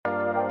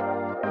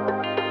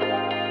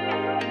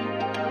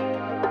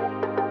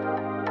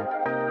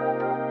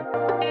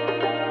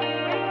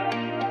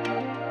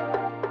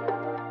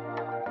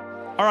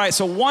All right,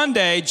 so one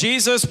day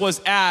Jesus was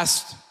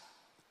asked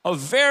a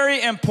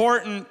very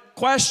important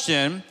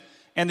question,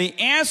 and the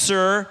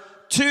answer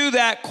to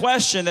that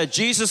question that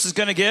Jesus is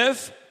going to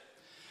give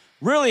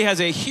really has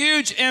a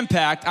huge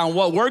impact on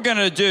what we're going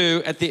to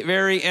do at the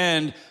very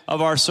end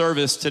of our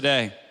service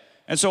today.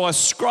 And so a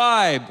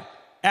scribe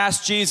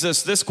asked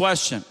Jesus this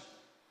question.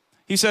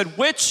 He said,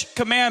 which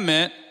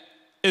commandment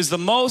is the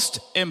most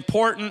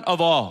important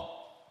of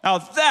all? Now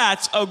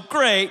that's a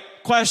great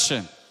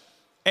question.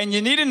 And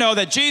you need to know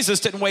that Jesus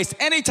didn't waste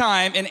any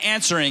time in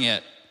answering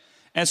it.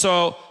 And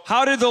so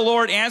how did the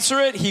Lord answer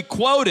it? He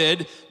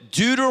quoted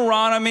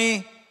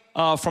Deuteronomy,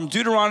 from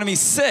Deuteronomy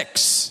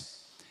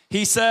 6.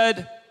 He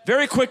said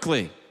very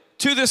quickly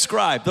to the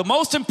scribe, the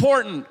most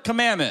important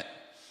commandment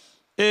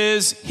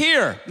is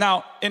here.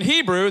 Now, in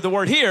Hebrew, the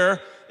word here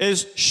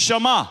is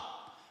Shema.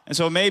 And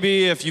so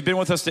maybe if you've been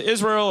with us to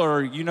Israel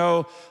or you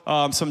know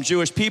some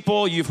Jewish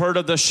people, you've heard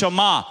of the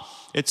Shema.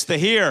 It's the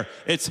here.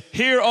 It's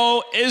hear,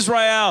 O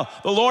Israel,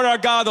 the Lord our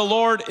God, the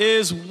Lord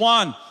is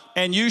one.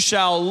 And you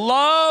shall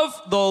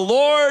love the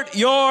Lord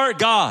your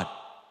God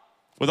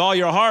with all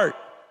your heart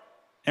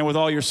and with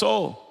all your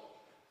soul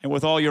and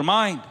with all your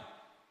mind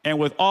and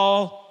with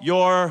all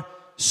your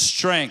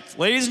strength.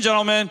 Ladies and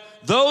gentlemen,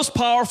 those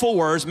powerful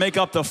words make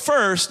up the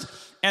first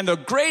and the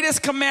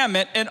greatest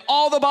commandment in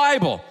all the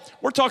Bible.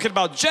 We're talking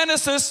about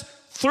Genesis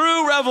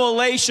through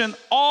Revelation,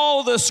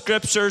 all the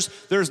scriptures.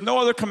 There's no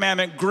other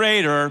commandment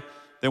greater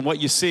than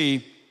what you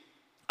see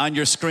on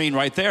your screen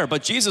right there.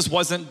 But Jesus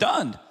wasn't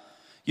done.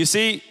 You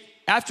see,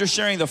 after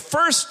sharing the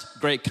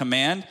first great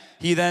command,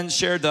 he then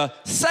shared the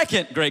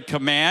second great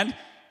command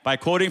by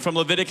quoting from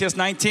Leviticus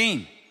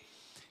 19.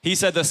 He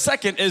said, the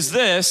second is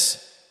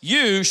this,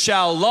 you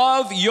shall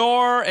love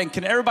your, and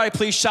can everybody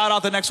please shout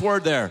out the next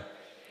word there?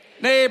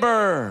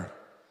 Neighbor.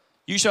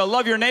 You shall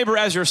love your neighbor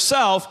as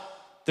yourself.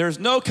 There's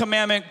no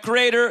commandment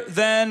greater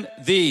than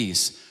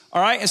these.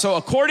 All right, and so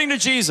according to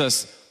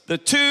Jesus, the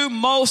two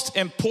most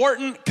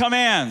important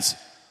commands,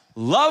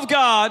 love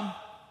God,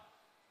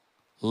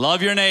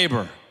 love your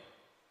neighbor.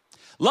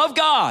 Love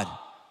God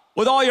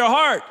with all your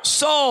heart,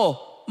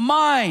 soul,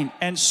 mind,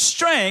 and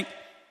strength,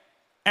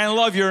 and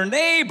love your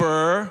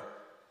neighbor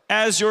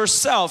as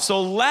yourself.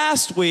 So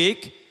last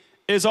week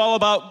is all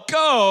about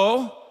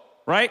go,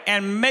 right,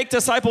 and make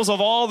disciples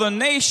of all the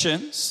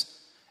nations.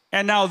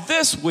 And now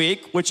this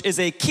week, which is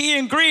a key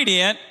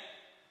ingredient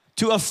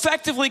to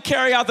effectively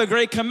carry out the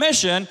Great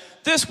Commission,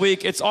 this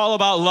week it's all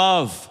about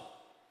love.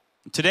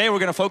 Today we're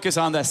going to focus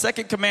on that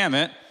second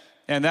commandment,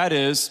 and that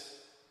is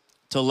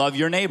to love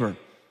your neighbor.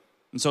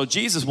 And so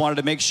Jesus wanted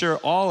to make sure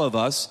all of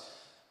us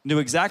knew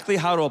exactly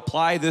how to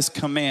apply this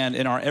command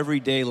in our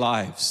everyday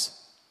lives.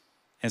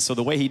 And so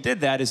the way he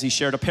did that is he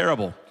shared a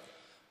parable,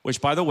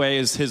 which, by the way,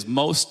 is his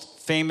most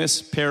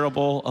famous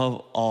parable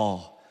of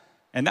all.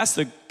 And that's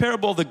the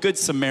parable of the Good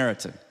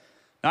Samaritan.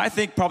 Now, I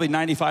think probably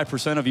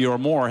 95% of you or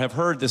more have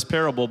heard this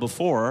parable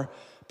before,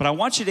 but I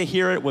want you to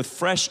hear it with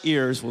fresh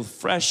ears, with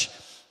fresh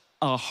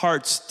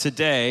hearts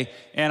today.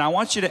 And I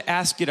want you to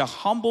ask you to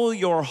humble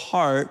your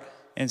heart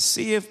and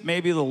see if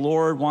maybe the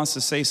Lord wants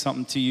to say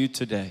something to you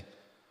today.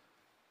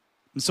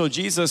 And so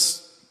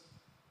Jesus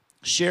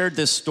shared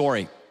this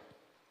story.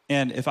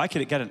 And if I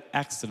could get an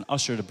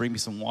usher to bring me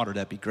some water,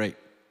 that'd be great.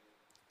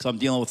 Because I'm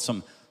dealing with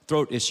some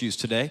throat issues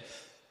today.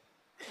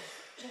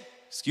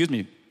 Excuse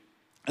me.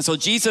 And so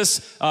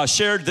Jesus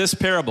shared this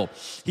parable.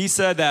 He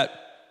said that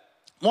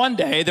one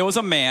day there was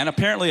a man,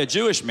 apparently a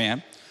Jewish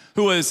man,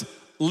 who was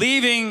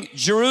leaving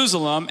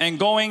Jerusalem and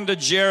going to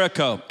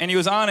Jericho. And he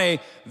was on a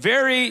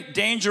very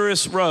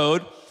dangerous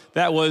road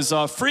that was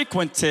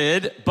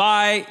frequented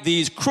by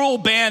these cruel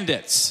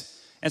bandits.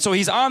 And so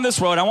he's on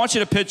this road. I want you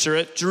to picture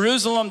it.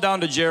 Jerusalem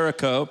down to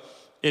Jericho.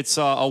 It's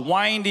a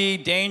windy,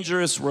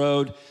 dangerous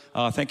road.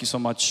 Thank you so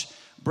much,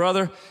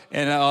 brother.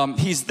 And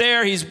he's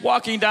there. He's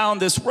walking down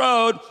this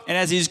road. And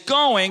as he's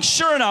going,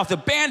 sure enough, the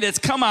bandits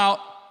come out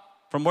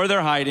from where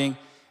they're hiding.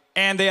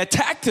 And they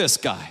attack this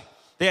guy.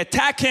 They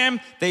attack him.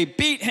 They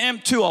beat him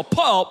to a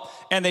pulp.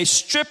 And they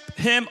strip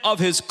him of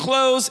his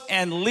clothes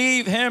and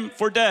leave him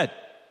for dead.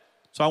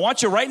 So I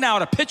want you right now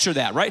to picture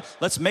that, right?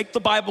 Let's make the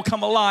Bible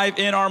come alive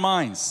in our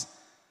minds.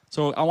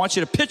 So I want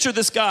you to picture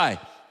this guy.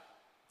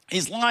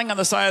 He's lying on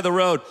the side of the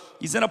road.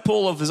 He's in a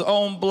pool of his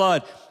own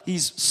blood.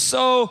 He's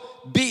so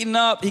beaten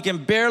up, he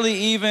can barely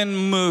even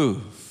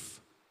move.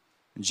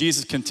 And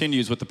Jesus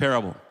continues with the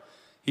parable.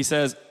 He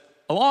says,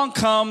 along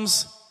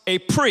comes a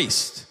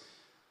priest.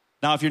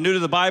 Now, if you're new to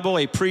the Bible,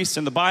 a priest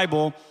in the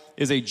Bible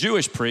is a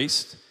Jewish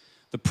priest.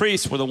 The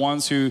priests were the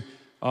ones who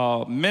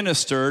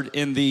ministered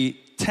in the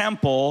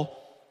temple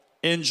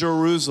in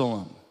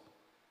Jerusalem.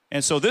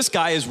 And so this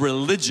guy is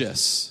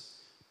religious.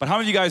 But how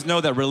many of you guys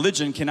know that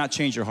religion cannot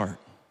change your heart?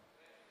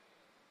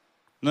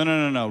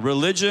 No.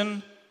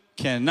 Religion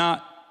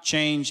cannot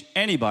change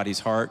anybody's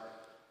heart.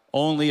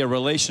 Only a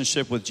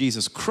relationship with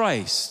Jesus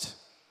Christ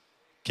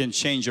can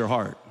change your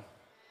heart.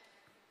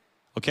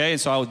 Okay,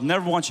 and so I would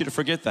never want you to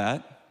forget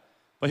that.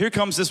 But here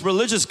comes this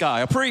religious guy,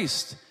 a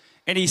priest.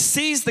 And he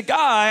sees the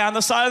guy on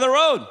the side of the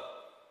road.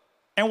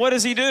 And what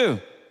does he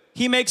do?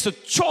 He makes a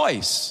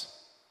choice.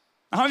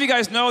 Now, how many of you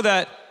guys know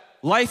that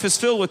life is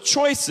filled with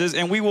choices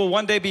and we will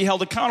one day be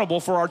held accountable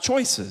for our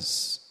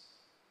choices?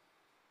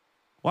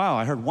 Wow,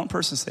 I heard one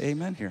person say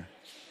amen here.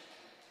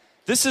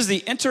 This is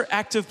the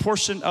interactive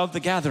portion of the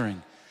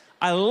gathering.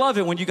 I love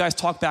it when you guys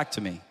talk back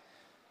to me.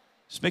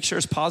 Just make sure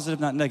it's positive,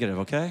 not negative,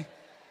 okay?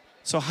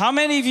 So how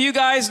many of you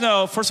guys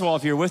know, first of all,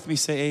 if you're with me,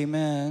 say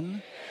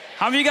amen.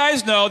 How many of you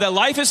guys know that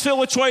life is filled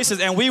with choices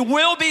and we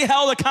will be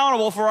held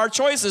accountable for our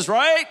choices,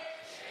 right?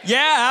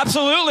 Yeah,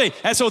 absolutely.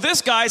 And so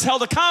this guy's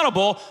held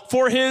accountable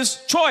for his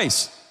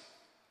choice.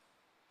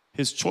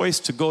 His choice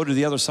to go to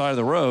the other side of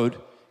the road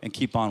and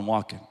keep on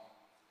walking.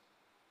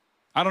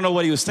 I don't know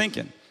what he was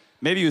thinking.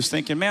 Maybe he was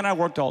thinking, man, I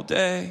worked all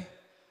day.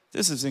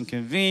 This is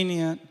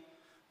inconvenient.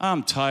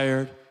 I'm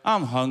tired.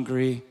 I'm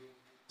hungry.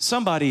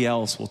 Somebody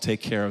else will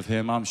take care of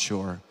him, I'm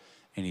sure.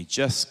 And he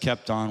just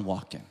kept on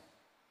walking.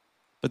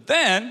 But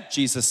then,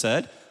 Jesus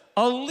said,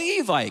 a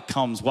Levite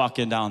comes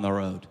walking down the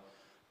road.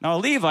 Now, a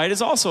Levite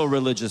is also a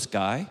religious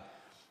guy,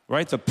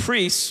 right? The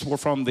priests were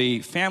from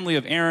the family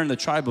of Aaron, the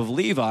tribe of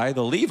Levi.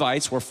 The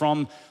Levites were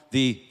from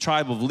the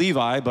tribe of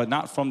Levi, but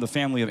not from the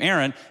family of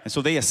Aaron. And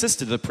so they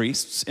assisted the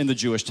priests in the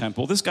Jewish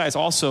temple. This guy is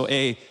also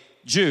a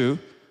Jew.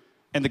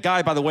 And the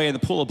guy, by the way, in the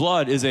pool of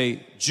blood is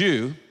a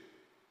Jew.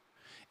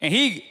 And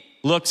he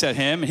looks at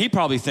him, and he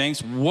probably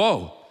thinks,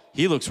 whoa,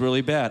 he looks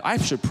really bad. I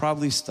should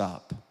probably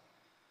stop.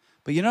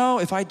 But you know,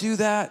 if I do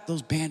that,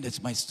 those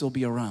bandits might still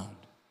be around.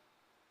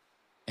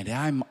 And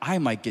I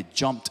might get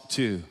jumped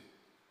too.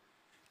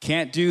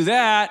 Can't do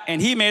that.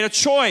 And he made a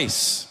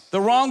choice,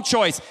 the wrong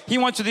choice. He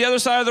went to the other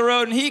side of the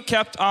road, and he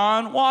kept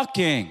on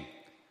walking.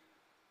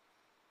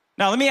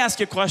 Now, let me ask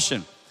you a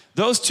question.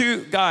 Those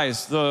two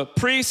guys, the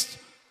priest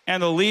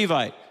and the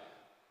Levite,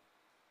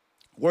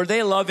 were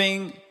they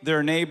loving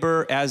their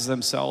neighbor as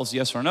themselves,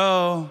 yes or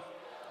no?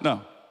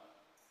 No.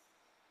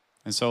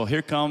 And so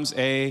here comes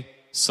a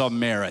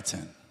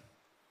Samaritan.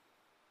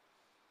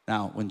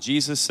 Now, when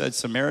Jesus said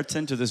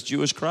Samaritan to this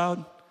Jewish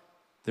crowd,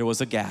 there was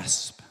a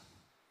gasp.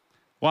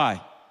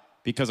 Why?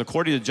 Because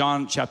according to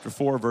John chapter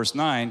 4, verse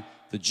 9,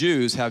 the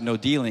Jews have no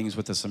dealings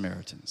with the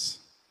Samaritans.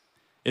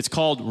 It's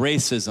called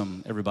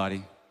racism,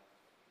 everybody.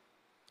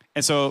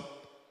 And so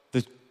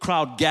the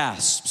crowd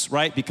gasps,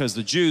 right? Because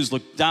the Jews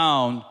look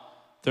down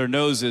their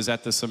noses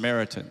at the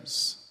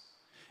Samaritans.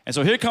 And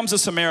so here comes a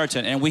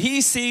Samaritan, and when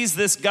he sees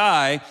this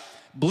guy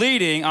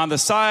bleeding on the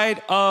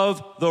side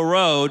of the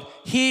road,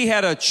 he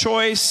had a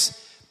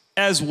choice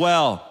as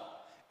well.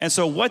 And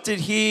so what did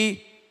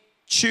he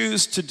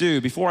choose to do?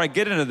 Before I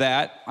get into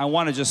that, I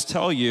want to just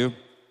tell you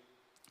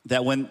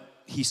that when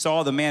he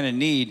saw the man in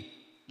need,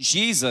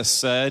 Jesus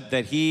said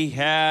that he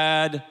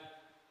had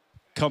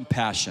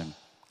compassion.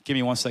 Give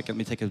me 1 second. Let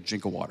me take a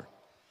drink of water.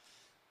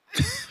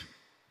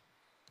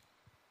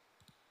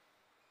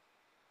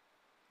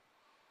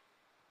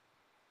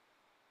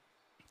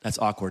 That's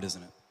awkward,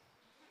 isn't it?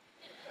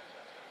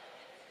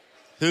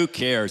 Who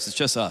cares? It's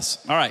just us.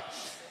 All right.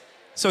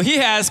 So he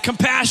has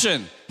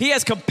compassion. He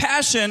has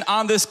compassion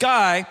on this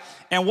guy.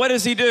 And what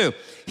does he do?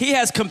 He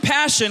has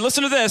compassion,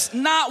 listen to this,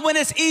 not when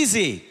it's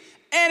easy.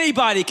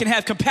 Anybody can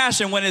have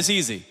compassion when it's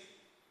easy.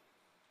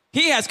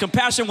 He has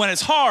compassion when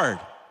it's hard,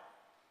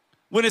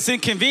 when it's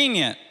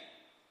inconvenient.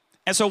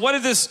 And so what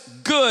did this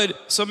good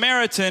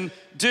Samaritan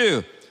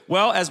do?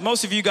 Well, as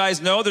most of you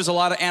guys know, there's a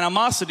lot of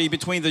animosity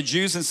between the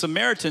Jews and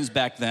Samaritans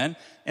back then.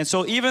 And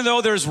so even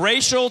though there's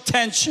racial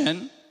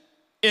tension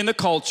in the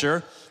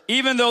culture,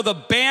 even though the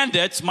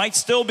bandits might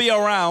still be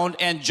around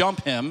and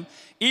jump him,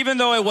 even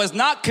though it was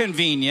not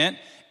convenient,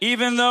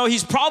 even though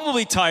he's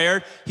probably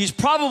tired, he's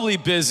probably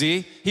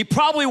busy, he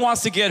probably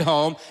wants to get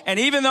home, and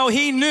even though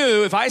he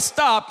knew if I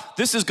stop,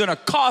 this is going to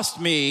cost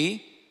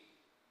me,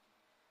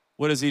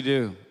 what does he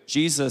do?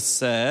 Jesus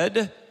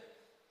said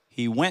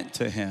he went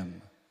to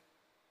him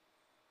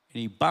and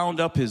he bound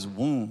up his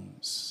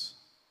wounds.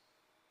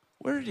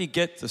 Where did he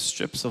get the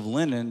strips of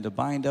linen to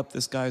bind up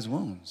this guy's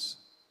wounds?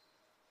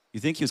 You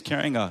think he was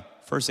carrying a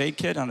first aid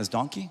kit on his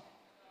donkey?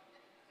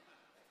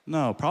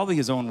 No, probably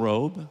his own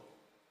robe.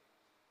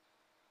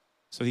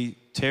 So he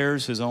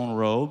tears his own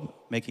robe,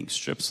 making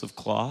strips of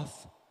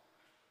cloth.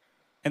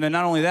 And then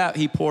not only that,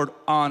 he poured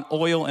on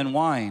oil and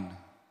wine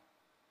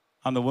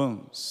on the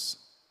wounds.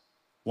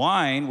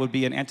 Wine would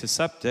be an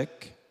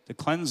antiseptic to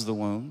cleanse the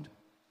wound,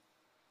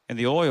 and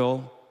the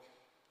oil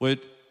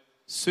would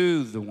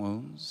soothe the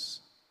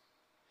wounds.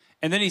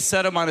 And then he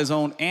set him on his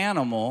own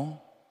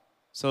animal.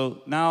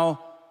 So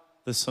now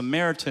the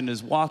Samaritan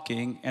is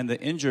walking and the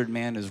injured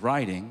man is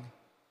riding.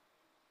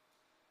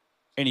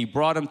 And he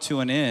brought him to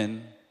an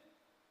inn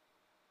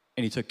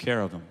and he took care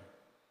of him.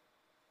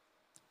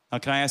 Now,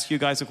 can I ask you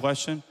guys a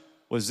question?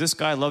 Was this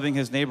guy loving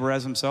his neighbor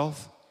as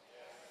himself?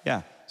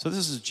 Yeah. So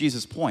this is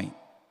Jesus' point.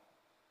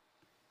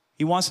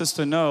 He wants us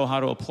to know how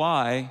to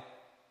apply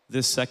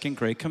this second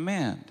great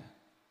command.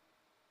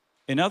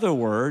 In other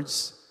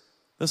words,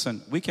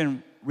 listen, we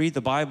can read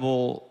the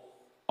Bible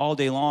all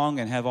day long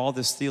and have all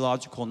this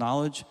theological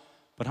knowledge,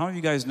 but how many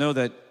of you guys know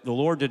that the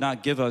Lord did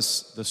not give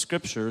us the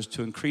scriptures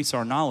to increase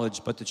our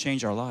knowledge, but to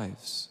change our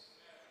lives?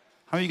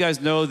 How many of you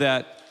guys know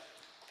that?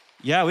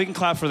 Yeah, we can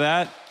clap for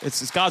that.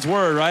 It's God's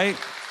word, right?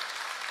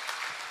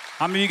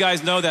 How many of you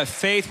guys know that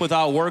faith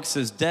without works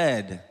is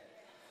dead?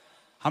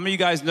 How many of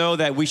you guys know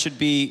that we should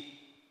be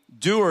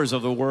doers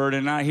of the word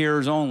and not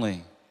hearers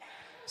only?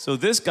 So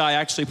this guy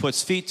actually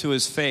puts feet to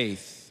his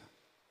faith.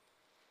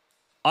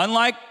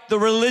 Unlike the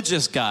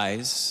religious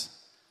guys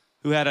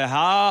who had a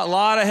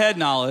lot of head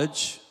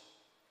knowledge,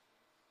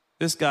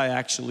 this guy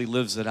actually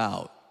lives it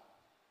out.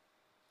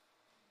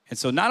 And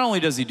so not only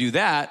does he do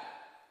that,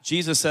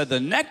 Jesus said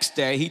the next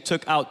day he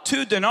took out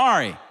 2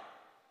 denarii.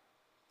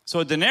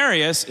 So a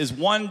denarius is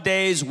 1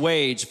 day's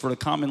wage for a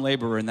common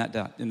laborer in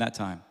that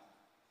time.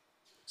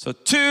 So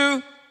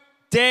 2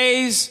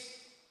 days'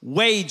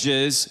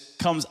 wages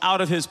comes out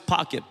of his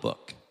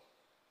pocketbook.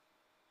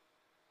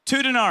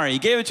 2 denarii, he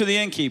gave it to the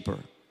innkeeper,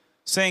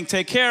 saying,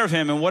 take care of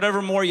him, and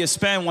whatever more you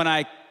spend when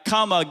I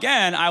come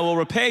again, I will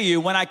repay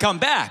you when I come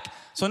back.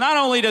 So not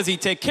only does he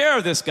take care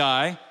of this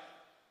guy,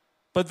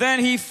 but then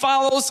he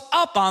follows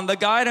up on the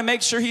guy to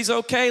make sure he's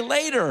okay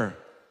later.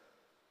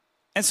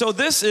 And so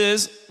this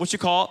is what you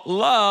call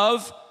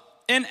love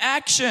in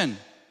action.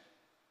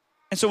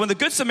 And so when the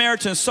Good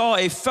Samaritan saw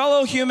a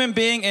fellow human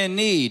being in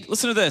need,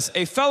 listen to this,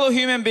 a fellow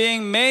human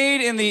being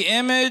made in the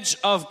image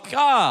of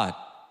God.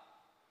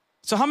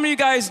 So how many of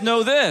you guys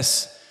know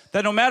this?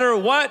 That no matter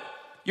what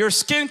your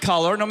skin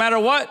color, no matter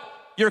what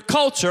your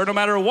culture, no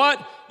matter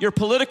what your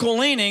political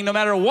leaning, no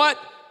matter what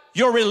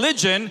your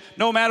religion,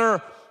 no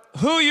matter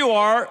who you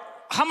are,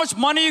 how much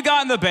money you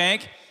got in the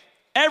bank,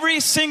 every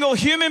single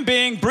human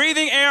being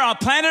breathing air on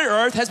planet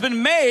Earth has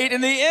been made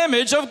in the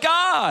image of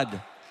God.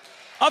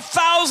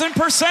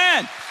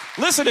 1,000%.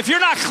 Listen, if you're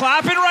not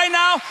clapping right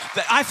now,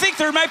 I think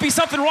there might be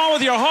something wrong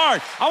with your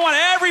heart. I want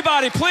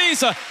everybody,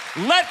 please,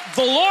 let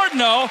the Lord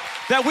know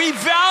that we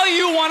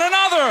value one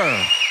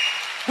another.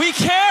 We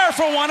care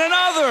for one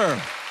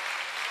another.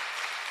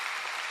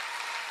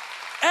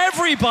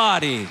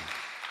 Everybody.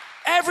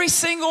 Every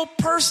single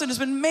person has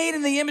been made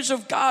in the image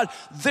of God.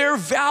 Their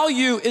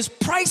value is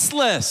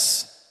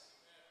priceless.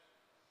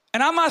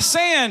 And I'm not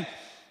saying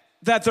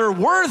that they're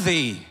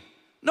worthy.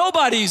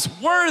 Nobody's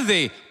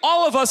worthy.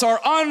 All of us are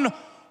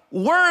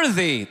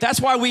unworthy. That's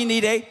why we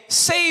need a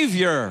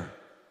Savior.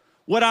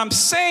 What I'm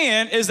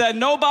saying is that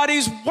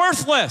nobody's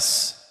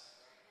worthless.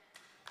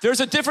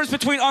 There's a difference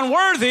between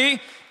unworthy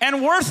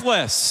and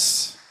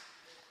worthless.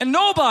 And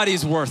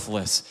nobody's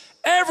worthless.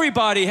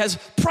 Everybody has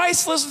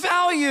priceless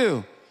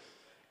value.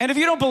 And if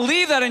you don't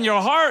believe that in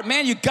your heart,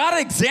 man, you got to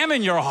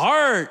examine your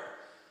heart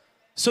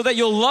so that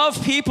you'll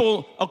love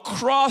people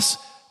across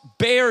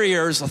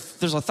barriers.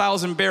 There's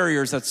 1,000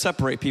 barriers that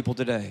separate people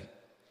today.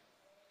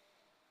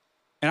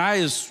 And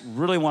I just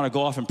really want to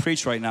go off and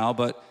preach right now,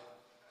 but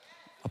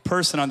a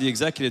person on the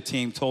executive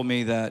team told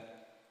me that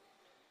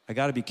I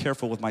got to be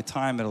careful with my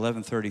time at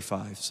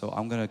 11:35, so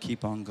I'm going to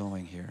keep on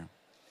going here.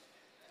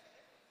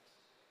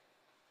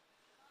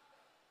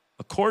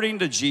 According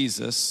to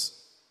Jesus,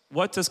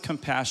 what does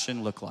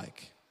compassion look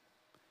like?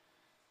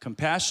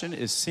 Compassion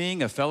is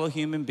seeing a fellow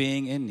human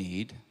being in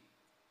need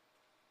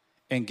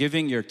and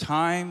giving your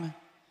time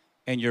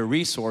and your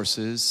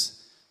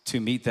resources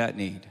to meet that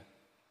need.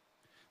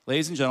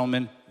 Ladies and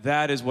gentlemen,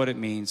 that is what it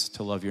means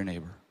to love your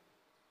neighbor.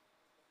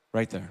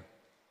 Right there.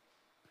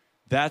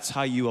 That's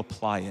how you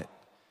apply it.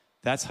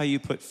 That's how you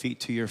put feet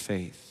to your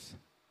faith.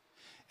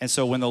 And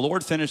so when the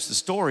Lord finished the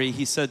story,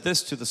 he said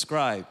this to the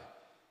scribe.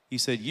 He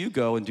said, you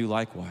go and do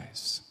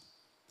likewise.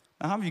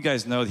 Now, how many of you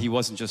guys know that he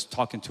wasn't just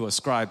talking to a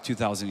scribe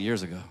 2,000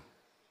 years ago?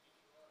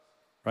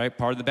 Right?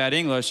 Part of the bad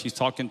English, he's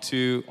talking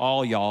to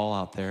all y'all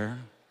out there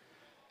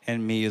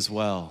and me as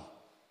well.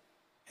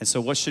 And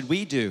so what should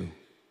we do?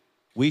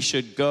 We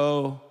should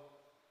go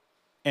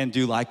and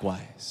do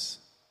likewise.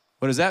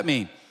 What does that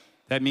mean?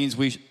 That means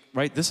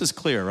right? This is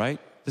clear, right?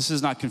 This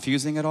is not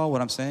confusing at all,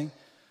 what I'm saying.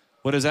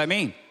 What does that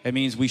mean? It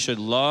means we should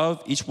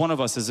love, each one of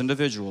us as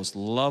individuals,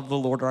 love the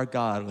Lord our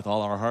God with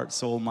all our heart,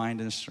 soul,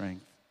 mind, and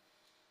strength.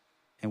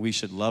 And we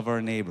should love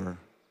our neighbor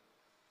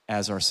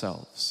as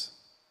ourselves.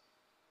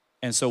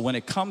 And so when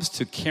it comes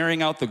to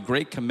carrying out the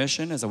Great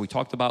Commission, as we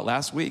talked about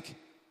last week,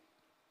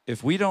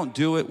 if we don't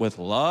do it with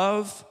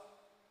love,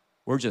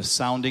 we're just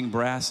sounding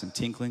brass and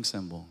tinkling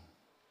cymbal.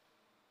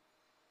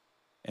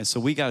 And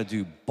so we got to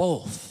do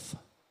both.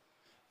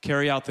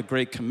 Carry out the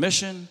Great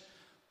Commission,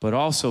 but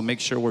also make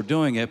sure we're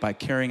doing it by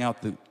carrying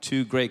out the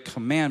 2 great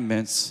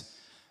commandments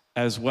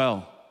as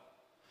well.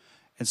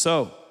 And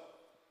so,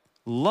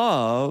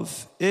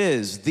 love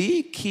is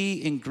the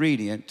key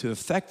ingredient to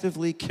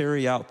effectively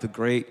carry out the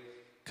Great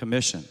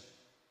Commission.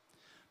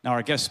 Now,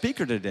 our guest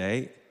speaker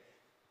today,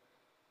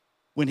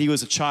 when he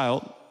was a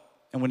child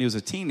and when he was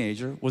a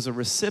teenager, was a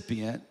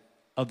recipient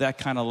of that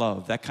kind of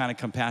love, that kind of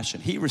compassion.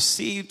 He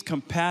received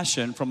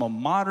compassion from a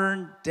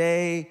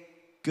modern-day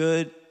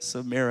Good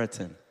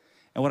Samaritan.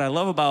 And what I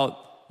love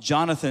about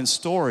Jonathan's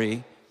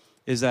story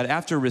is that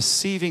after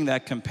receiving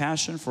that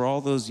compassion for all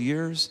those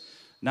years,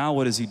 now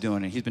what is he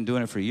doing? And he's been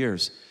doing it for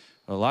years,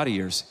 a lot of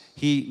years.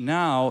 He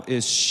now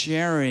is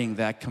sharing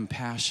that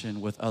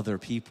compassion with other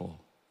people.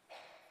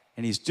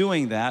 And he's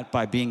doing that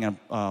by being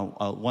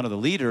one of the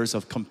leaders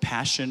of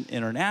Compassion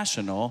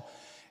International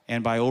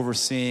and by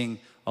overseeing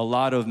a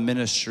lot of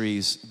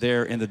ministries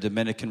there in the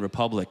Dominican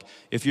Republic.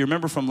 If you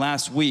remember from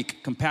last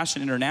week,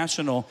 Compassion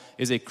International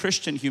is a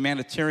Christian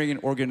humanitarian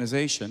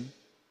organization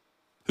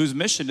whose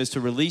mission is to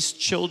release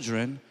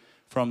children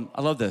from,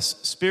 I love this,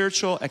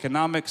 spiritual,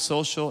 economic,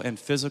 social, and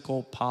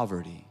physical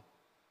poverty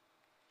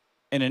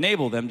and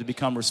enable them to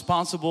become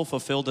responsible,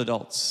 fulfilled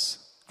adults,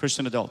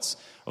 Christian adults.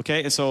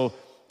 Okay, and so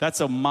that's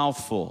a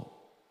mouthful.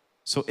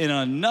 So in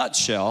a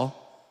nutshell,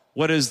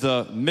 what is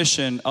the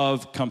mission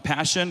of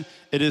Compassion?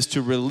 It is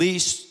to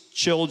release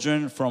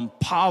children from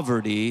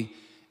poverty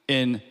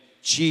in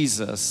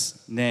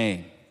Jesus'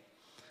 name.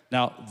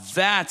 Now,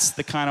 that's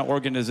the kind of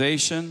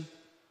organization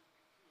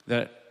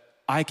that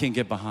I can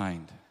get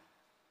behind.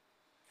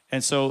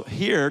 And so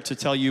here to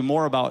tell you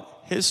more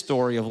about his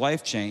story of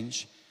life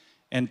change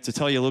and to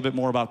tell you a little bit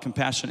more about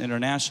Compassion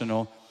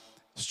International,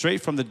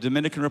 straight from the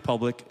Dominican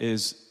Republic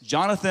is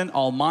Jonathan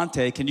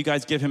Almonte. Can you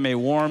guys give him a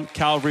warm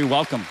Calvary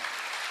welcome?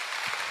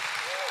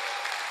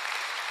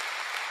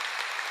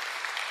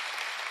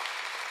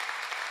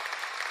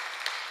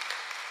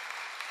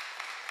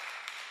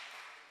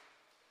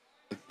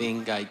 I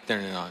think I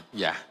turn it on.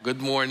 Yeah. Good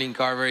morning,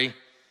 Calvary.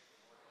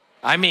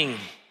 I mean,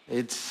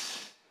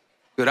 it's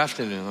good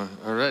afternoon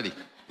already.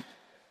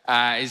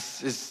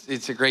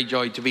 It's a great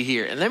joy to be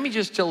here. And let me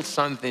just tell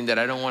something that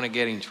I don't want to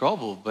get in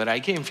trouble, but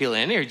I can feel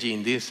energy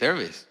in this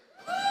service.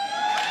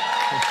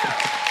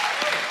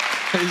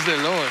 Praise the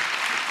Lord.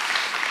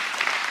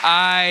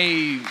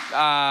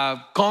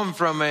 I come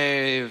from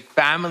a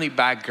family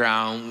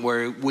background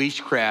where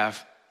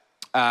witchcraft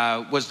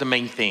was the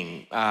main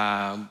thing.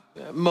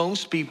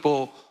 Most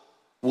people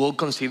will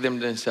consider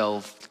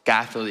themselves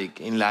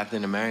Catholic in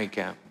Latin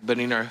America, but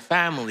in our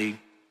family,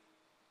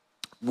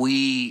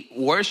 we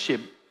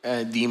worship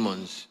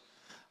demons.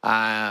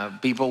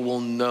 People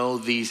will know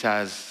these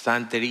as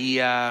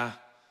Santeria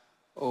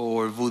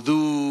or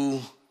voodoo.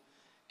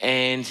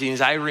 And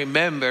since I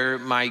remember,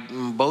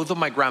 both of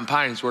my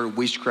grandparents were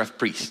witchcraft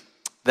priests.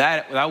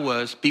 That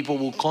was, people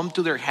will come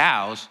to their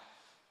house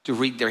to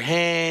read their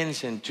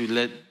hands and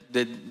to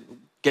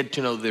get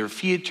to know their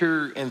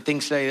future and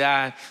things like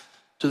that,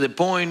 to the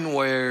point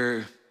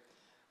where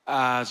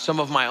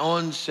some of my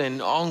aunts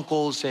and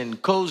uncles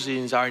and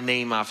cousins are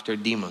named after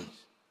demons.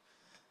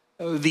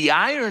 The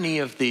irony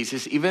of this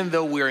is, even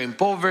though we're in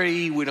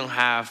poverty, we don't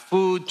have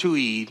food to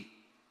eat,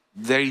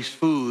 there is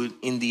food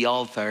in the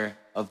altar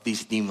of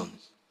these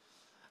demons,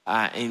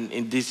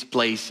 in this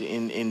place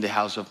in the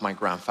house of my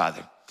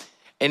grandfather.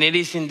 And it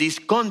is in this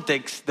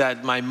context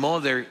that my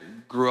mother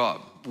grew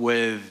up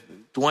with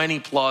 20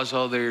 plus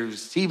other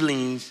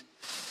siblings.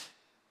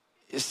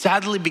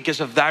 Sadly, because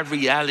of that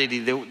reality,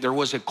 there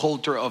was a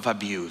culture of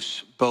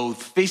abuse,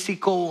 both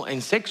physical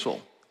and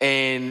sexual.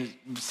 And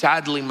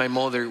sadly, my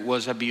mother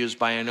was abused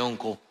by an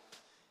uncle.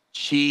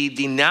 She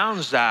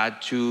denounced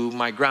that to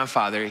my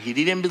grandfather. He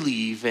didn't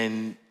believe,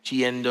 and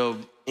she ended up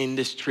in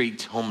the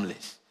streets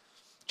homeless.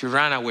 She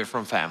ran away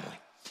from family.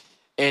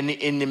 And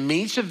in the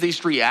midst of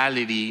this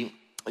reality,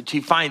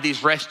 she found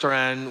this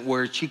restaurant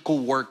where she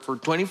could work for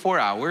 24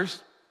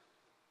 hours,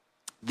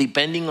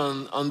 depending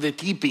on the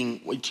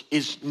tipping, which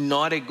is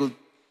not a good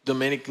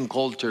Dominican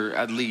culture,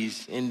 at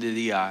least in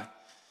the DR.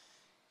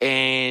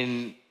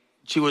 And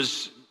she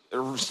was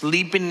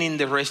sleeping in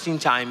the resting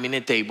time in a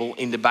table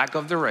in the back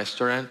of the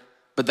restaurant,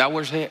 but that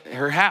was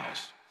her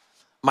house.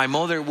 My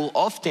mother will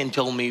often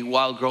tell me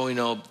while growing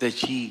up that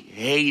she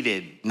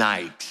hated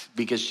nights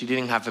because she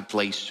didn't have a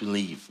place to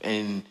live.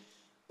 And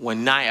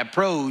when night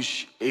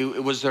approached,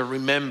 it was a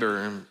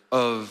remembrance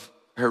of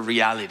her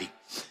reality.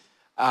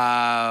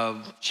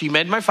 She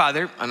met my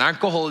father, an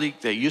alcoholic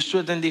that used to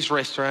attend this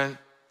restaurant.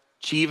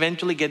 She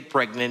eventually get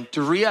pregnant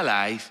to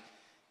realize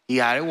he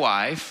had a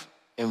wife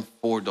and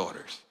 4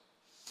 daughters.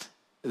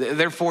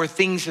 Therefore,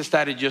 things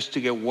started just to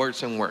get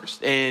worse and worse.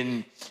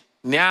 And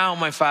now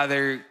my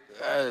father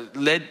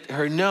let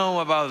her know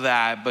about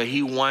that, but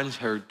he wants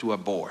her to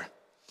abort.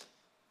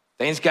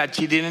 Thanks God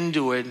she didn't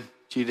do it.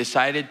 She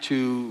decided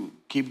to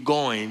keep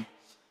going,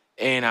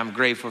 and I'm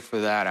grateful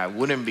for that. I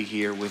wouldn't be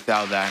here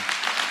without that.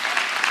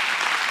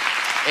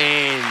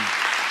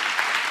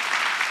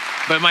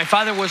 But my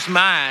father was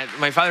mad.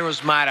 My father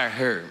was mad at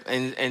her.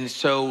 And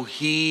so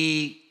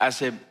he,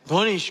 as a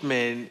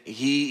punishment,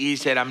 he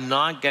said, I'm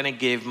not going to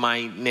give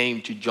my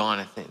name to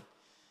Jonathan.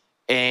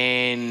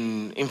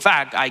 And in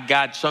fact, I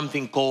got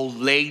something called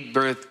late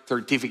birth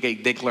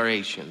certificate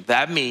declaration.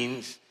 That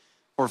means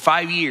for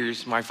 5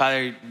 years, my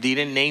father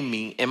didn't name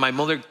me, and my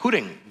mother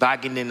couldn't.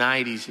 Back in the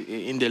 90s,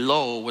 in the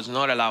law, was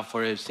not allowed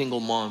for a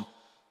single mom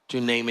to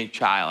name a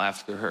child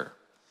after her.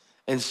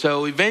 And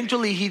so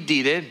eventually he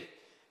did it.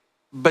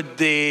 But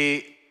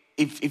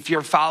if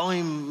you're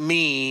following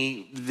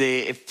me,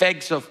 the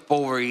effects of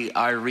poverty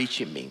are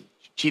reaching me.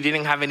 She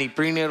didn't have any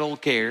prenatal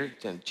care.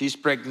 And she's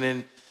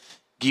pregnant,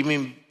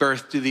 giving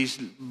birth to this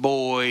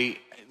boy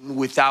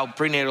without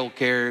prenatal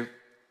care.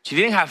 She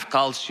didn't have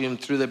calcium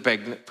through the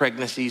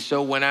pregnancy.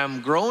 So when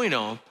I'm growing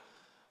up,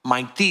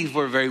 my teeth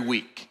were very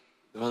weak.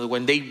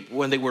 When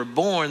they were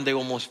born, they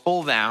almost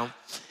fall down.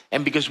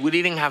 And because we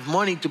didn't have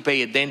money to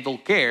pay a dental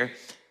care,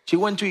 she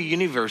went to a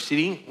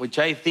university, which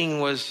I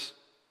think was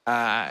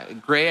a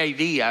great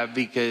idea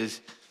because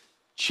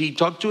she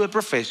talked to a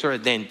professor, a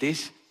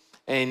dentist,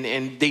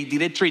 and they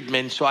did a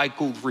treatment so I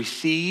could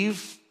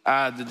receive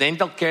the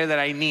dental care that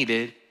I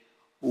needed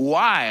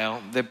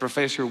while the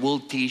professor will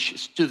teach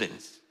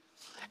students.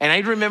 And I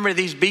remember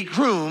this big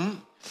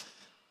room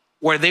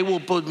where they will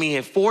put me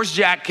a force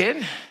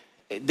jacket,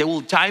 they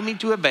will tie me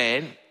to a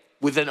bed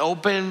with an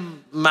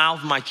open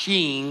mouth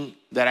machine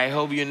that I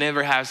hope you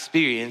never have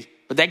experienced,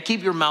 but that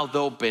keep your mouth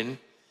open.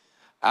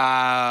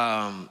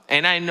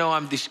 And I know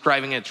I'm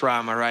describing a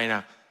trauma right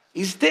now.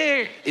 Is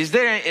there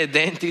a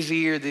dentist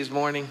here this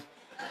morning?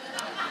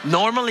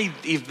 Normally,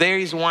 if there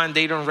is one,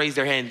 they don't raise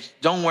their hands.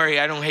 Don't worry,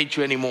 I don't hate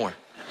you anymore.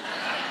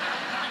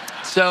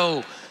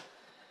 So,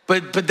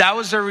 but that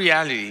was a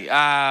reality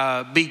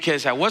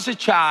because I was a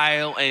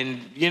child,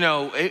 and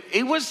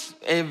it was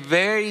a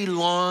very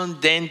long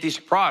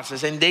dentist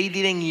process, and they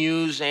didn't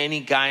use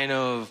any kind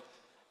of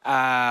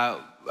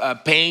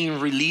pain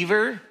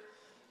reliever.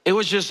 It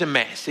was just a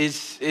mess.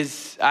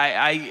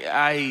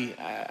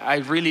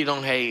 I really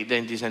don't hate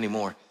dentists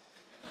anymore.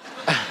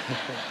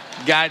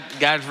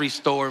 God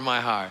restored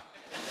my heart.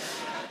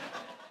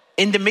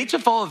 In the midst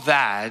of all of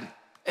that,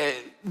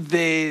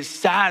 the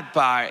sad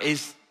part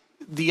is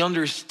the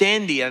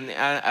understanding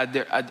at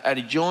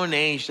a young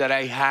age that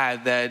I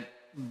had that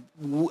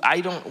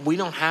we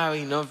don't have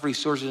enough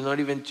resources,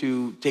 not even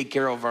to take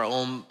care of our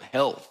own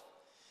health.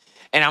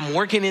 And I'm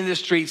working in the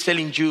street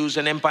selling juice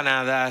and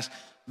empanadas,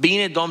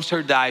 being a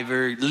dumpster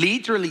diver,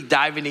 literally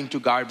diving into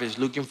garbage,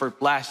 looking for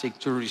plastic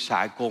to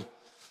recycle.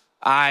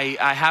 I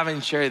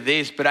haven't shared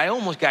this, but I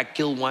almost got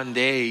killed one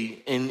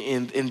day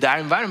in that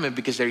environment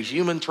because there is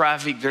human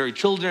traffic, there are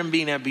children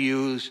being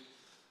abused,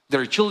 there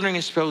are children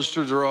exposed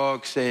to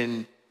drugs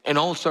and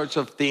all sorts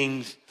of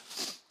things.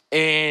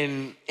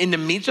 And in the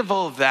midst of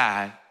all of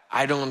that,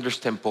 I don't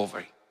understand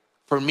poverty.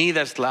 For me,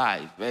 that's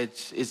life.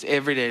 It's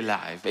everyday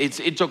life.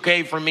 It's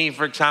okay for me,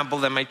 for example,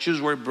 that my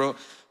shoes were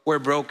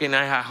broken.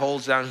 I had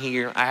holes down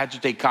here. I had to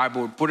take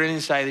cardboard, put it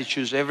inside the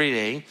shoes every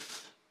day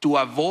to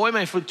avoid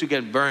my foot to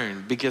get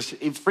burned, because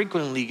it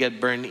frequently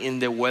get burned in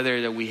the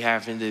weather that we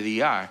have in the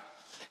DR.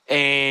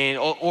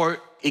 Or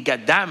it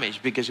got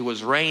damaged because it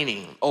was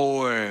raining,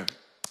 or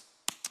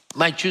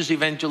my shoes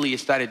eventually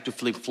started to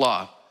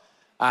flip-flop.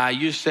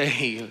 You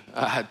say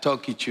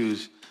talkie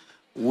shoes,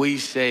 we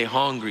say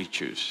hungry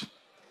shoes.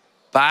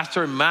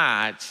 Pastor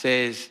Matt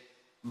says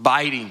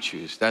biting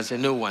shoes. That's a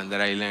new one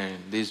that I learned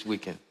this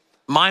weekend.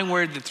 Mine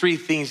were the three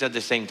things at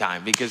the same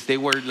time because they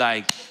were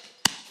like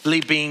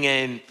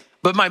flipping.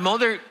 But my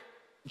mother,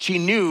 she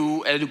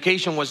knew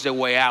education was the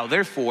way out.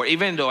 Therefore,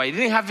 even though I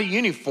didn't have a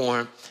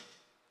uniform,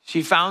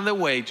 she found a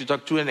way to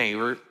talk to a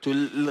neighbor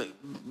to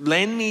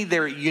lend me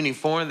their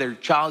uniform, their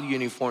child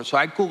uniform, so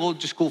I could go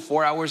to school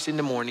 4 hours in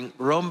the morning,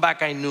 run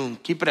back at noon,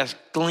 keep it as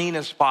clean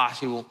as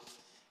possible,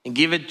 and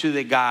give it to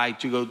the guy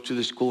to go to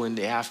the school in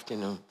the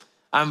afternoon.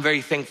 I'm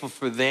very thankful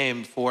for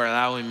them for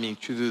allowing me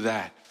to do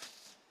that.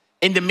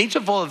 In the midst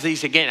of all of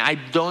this, again, I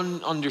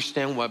don't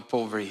understand what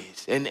poverty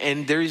is.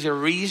 And there is a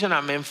reason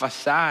I'm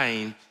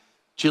emphasizing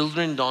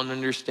children don't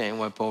understand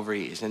what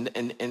poverty is.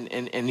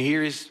 And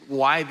here is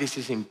why this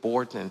is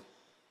important.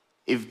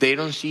 If they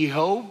don't see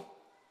hope,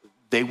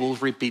 they will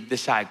repeat the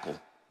cycle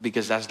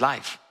because that's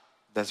life.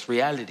 That's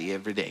reality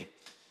every day.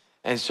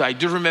 And so I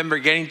do remember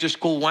getting to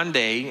school one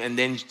day, and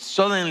then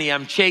suddenly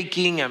I'm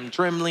shaking, I'm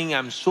trembling,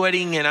 I'm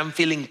sweating, and I'm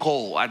feeling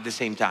cold at the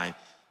same time.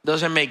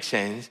 Doesn't make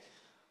sense.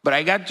 But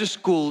I got to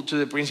school, to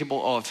the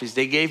principal office.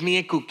 They gave me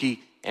a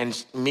cookie,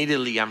 and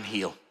immediately I'm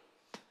healed.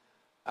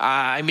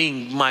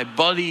 My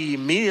body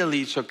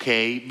immediately is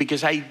okay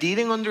because I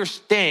didn't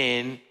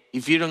understand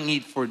if you don't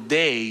eat for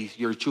days,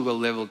 your sugar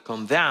level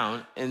come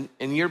down, and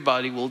your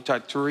body will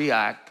start to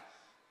react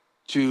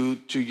to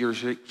your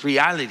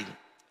reality.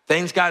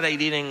 Thanks God I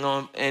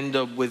didn't end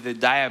up with the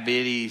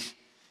diabetes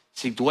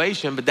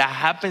situation, but that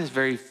happens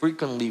very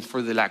frequently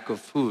for the lack of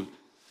food.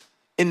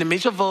 In the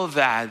midst of all of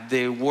that,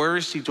 the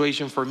worst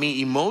situation for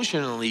me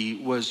emotionally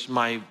was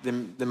my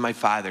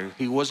father.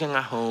 He wasn't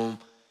at home.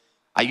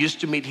 I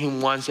used to meet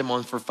him once a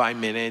month for 5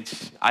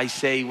 minutes. I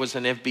say it was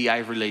an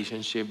FBI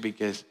relationship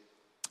because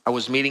I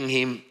was meeting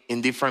him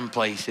in different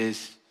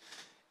places.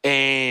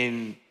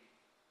 And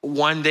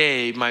one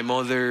day, my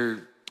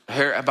mother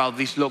heard about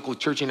this local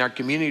church in our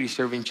community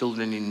serving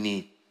children in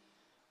need.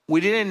 We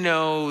didn't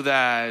know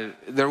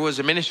that there was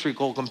a ministry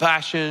called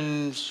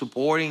Compassion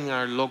supporting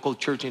our local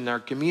church in our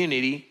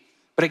community.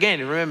 But again,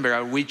 remember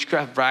our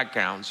witchcraft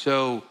background.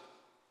 So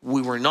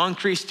we were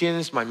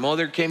non-Christians. My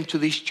mother came to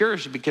this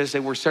church because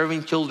they were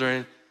serving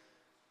children.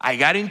 I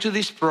got into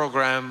this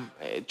program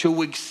 2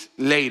 weeks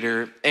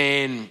later,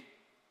 and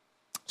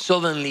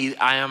suddenly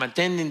I am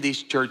attending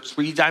this church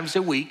 3 times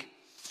a week,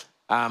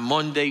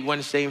 Monday,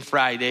 Wednesday, and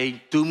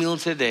Friday, 2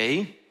 meals a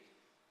day.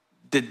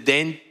 The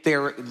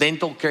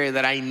dental care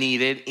that I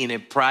needed in a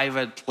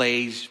private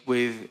place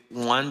with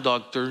one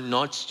doctor,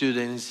 not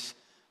students,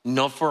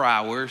 not for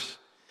hours.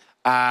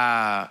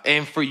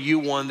 And for you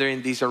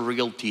wondering, these are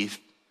real teeth,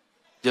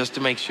 just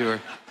to make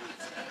sure.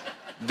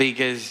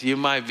 Because you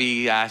might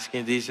be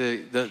asking,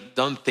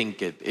 don't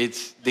think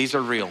it. These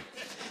are real.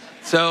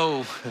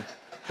 So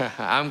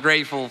I'm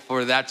grateful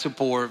for that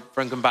support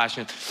from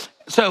Compassion.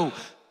 So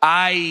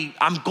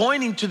I'm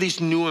going into this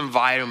new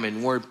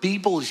environment where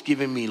people is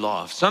giving me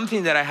love.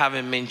 Something that I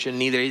haven't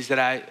mentioned either is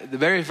that the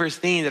very first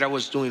thing that I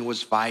was doing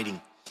was fighting.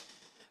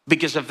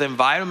 Because of the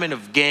environment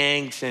of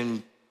gangs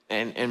and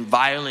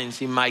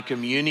violence in my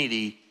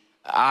community,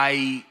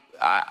 I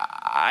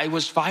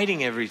was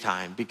fighting every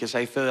time because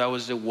I felt that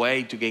was the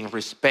way to gain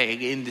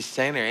respect in the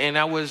center. And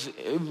I was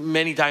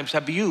many times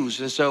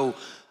abused. And so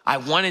I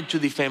wanted to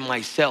defend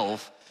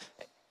myself.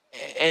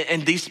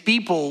 And these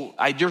people,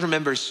 I do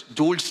remember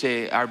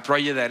Dulce, our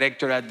project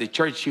director at the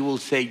church, she will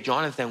say,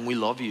 Jonathan, we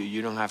love you.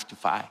 You don't have to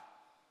fight.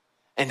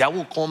 And that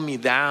will calm me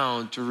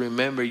down to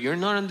remember you're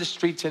not on the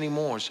streets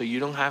anymore, so you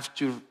don't have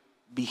to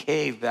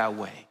behave that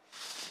way.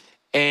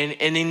 And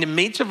in the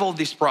midst of all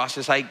this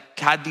process, I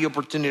had the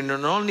opportunity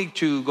not only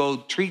to go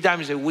 3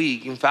 times a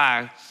week. In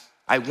fact,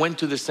 I went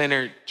to the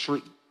center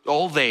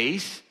all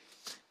days.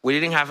 We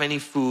didn't have any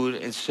food,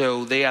 and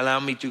so they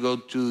allowed me to go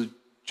to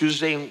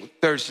Tuesday and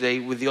Thursday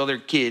with the other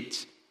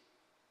kids.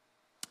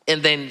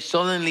 And then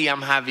suddenly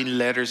I'm having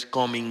letters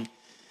coming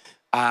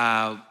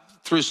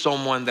through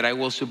someone that I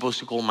was supposed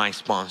to call my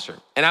sponsor.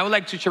 And I would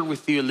like to share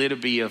with you a little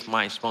bit of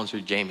my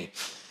sponsor, Jamie.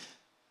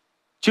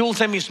 She will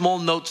send me small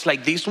notes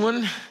like this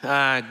one.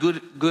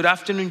 Good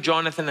afternoon,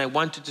 Jonathan. I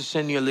wanted to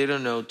send you a little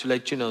note to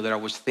let you know that I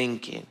was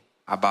thinking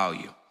about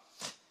you.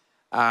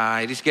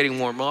 It is getting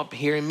warm up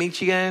here in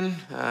Michigan.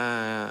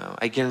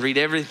 I can read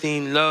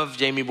everything. Love,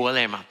 Jamie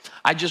Boelema.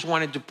 I just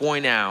wanted to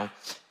point out,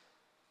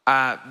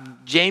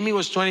 Jamie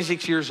was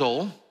 26 years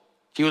old.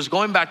 He was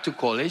going back to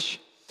college,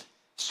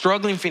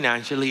 struggling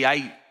financially.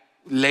 I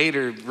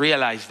later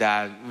realized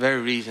that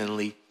very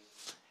recently.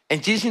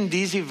 And she's in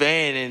this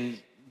event, and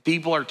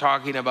people are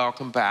talking about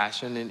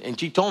compassion. And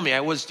she told me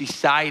I was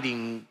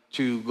deciding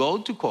to go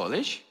to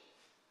college.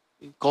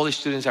 College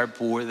students are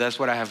poor. That's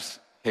what I have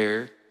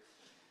heard.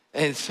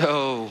 And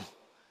so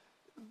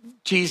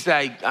she's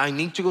like, I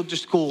need to go to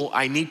school.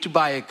 I need to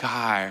buy a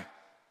car.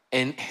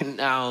 And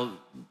now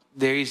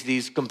there is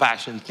this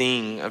compassion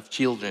thing of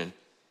children.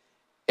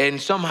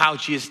 And somehow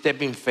she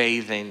stepped in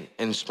faith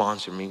and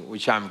sponsored me,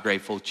 which I'm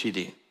grateful she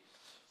did.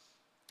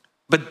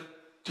 But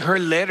her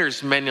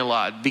letters meant a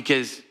lot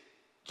because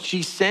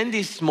she sent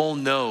this small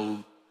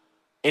note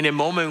in a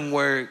moment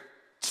where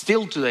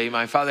still today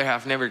my father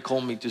have never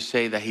called me to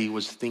say that he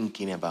was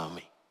thinking about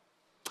me.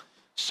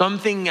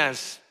 Something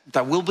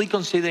that will be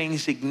considered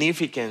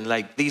insignificant,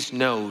 like this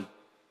note,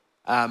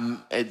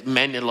 it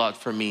meant a lot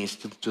for me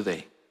still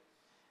today.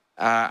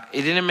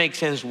 It didn't make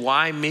sense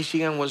why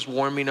Michigan was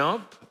warming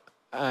up.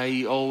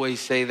 I always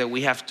say that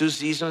we have 2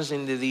 seasons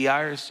in the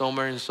DR,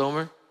 summer and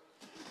summer.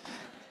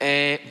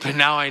 But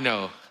now I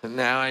know.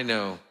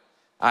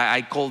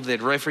 I called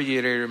it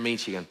refrigerator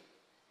Michigan.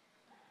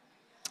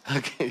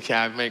 Okay,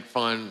 I make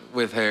fun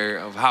with her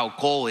of how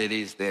cold it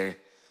is there.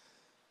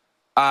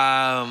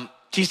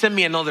 She sent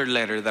me another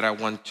letter that I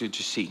want to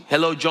see.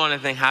 Hello,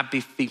 Jonathan. Happy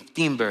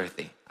 15th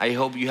birthday. I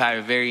hope you had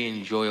a very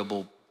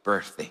enjoyable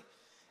birthday.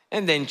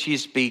 And then she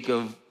speaks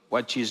of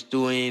what she's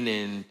doing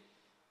in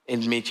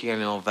Michigan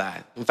and all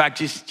that. In fact,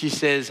 she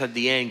says at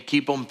the end,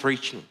 keep on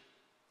preaching.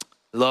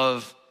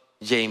 Love,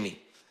 Jamie.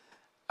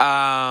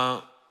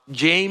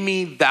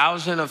 Jamie,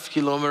 thousands of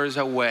kilometers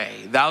away,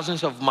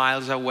 thousands of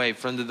miles away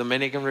from the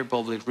Dominican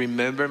Republic,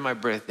 remember my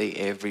birthday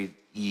every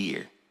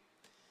year.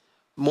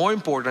 More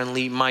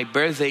importantly, my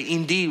birthday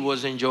indeed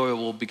was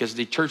enjoyable because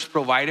the church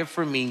provided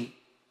for me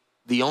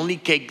the only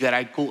cake that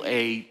I could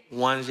eat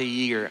once a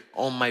year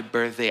on my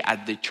birthday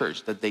at the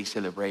church that they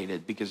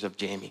celebrated because of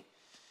Jamie.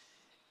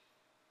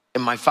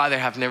 And my father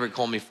have never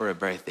called me for a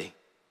birthday.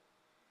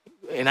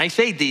 And I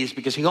say this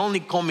because he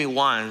only called me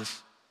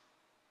once,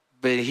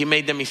 but he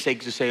made the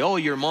mistake to say, oh,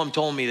 your mom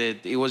told me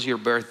that it was your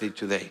birthday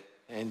today.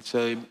 And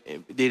so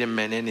it didn't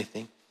mean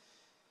anything.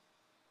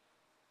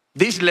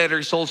 This letter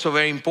is also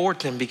very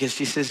important because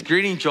she says,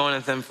 greeting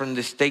Jonathan from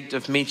the state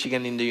of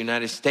Michigan in the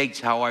United States.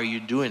 How are you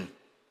doing?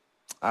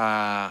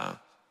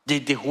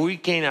 Did the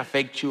hurricane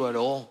affect you at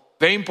all?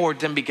 Very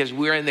important because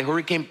we're in the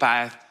hurricane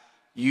path.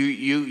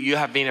 You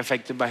have been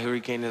affected by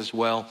hurricane as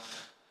well.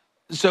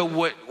 So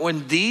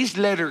when this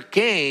letter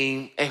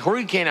came, a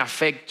hurricane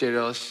affected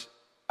us.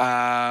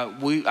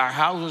 Our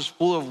house was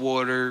full of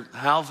water,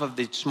 half of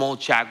the small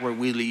shack where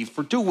we live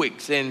for 2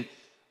 weeks. And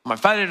my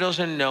father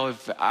doesn't know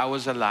if I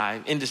was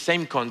alive. In the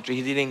same country,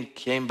 he didn't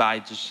came by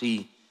to see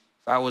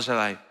if I was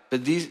alive.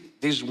 But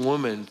this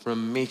woman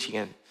from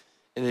Michigan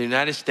in the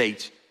United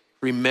States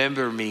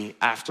remembered me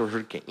after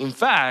hurricane. In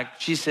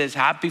fact, she says,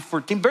 happy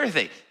 14th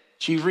birthday.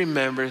 She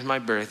remembers my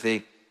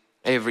birthday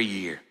every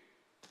year.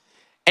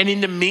 And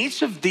in the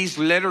midst of this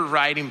letter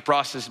writing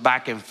process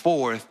back and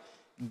forth,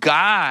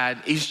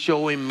 God is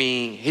showing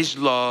me his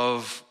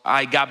love.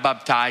 I got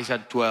baptized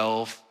at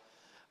 12.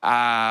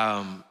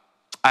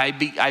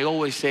 I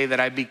always say that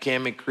I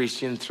became a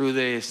Christian through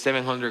the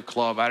 700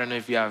 Club. I don't know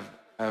if you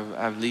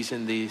have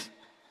listened to this.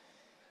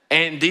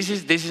 And this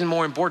is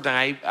more important.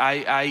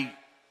 I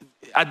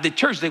at the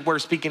church they were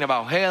speaking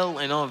about hell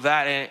and all of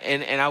that,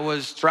 and I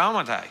was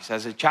traumatized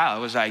as a child.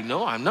 I was like,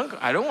 no, I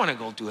don't want to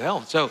go to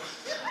hell. So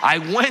I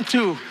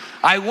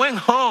went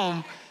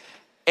home,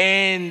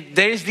 and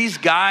there's this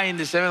guy in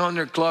the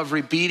 700 Club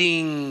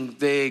repeating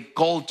the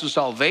call to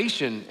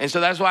salvation. And so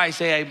that's why I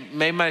say I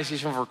made my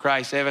decision for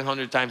Christ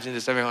 700 times in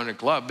the 700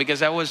 Club,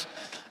 because I was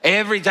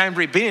every time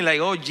repeating like,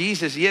 oh,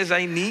 Jesus, yes,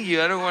 I need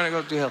you. I don't want to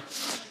go to hell.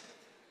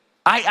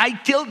 I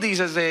tell this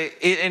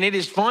and it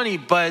is funny,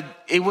 but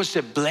it was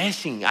a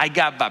blessing. I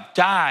got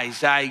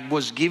baptized. I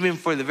was given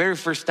for the very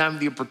first time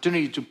the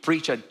opportunity to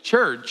preach at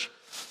church.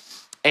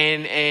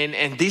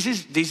 And this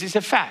is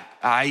a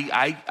fact.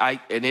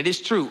 And it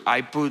is true.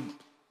 I put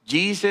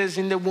Jesus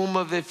in the womb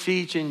of the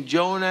fish and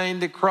Jonah in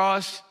the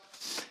cross,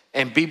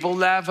 and people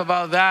laugh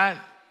about that.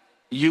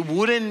 You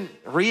wouldn't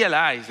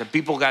realize that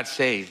people got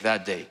saved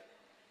that day.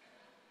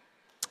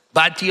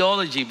 Bad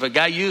theology, but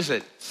God used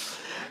it.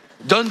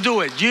 Don't do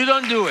it. You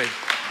don't do it.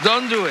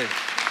 Don't do it.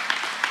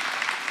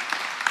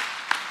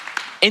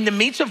 In the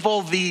midst of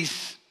all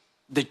these,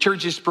 the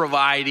church is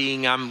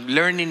providing, I'm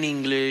learning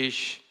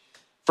English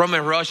from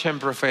a Russian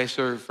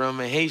professor, from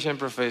a Haitian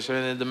professor,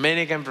 and a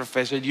Dominican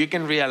professor. You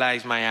can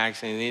realize my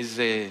accent. It's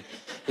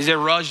a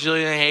Russian,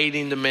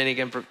 Haitian,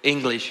 Dominican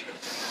English.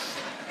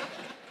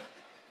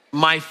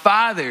 My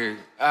father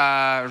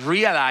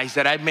realized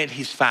that I met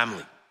his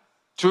family.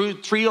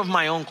 Three of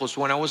my uncles,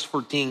 when I was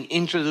 14,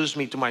 introduced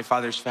me to my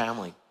father's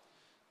family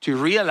to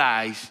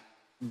realize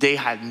they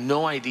had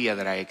no idea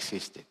that I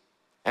existed.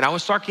 And I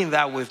was talking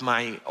that with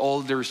my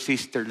older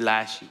sister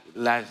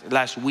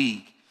last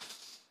week.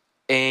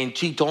 And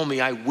she told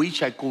me, I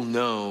wish I could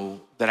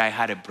know that I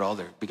had a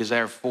brother, because I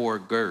have 4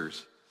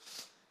 girls.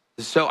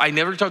 So I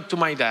never talked to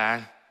my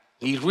dad.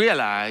 He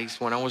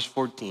realized when I was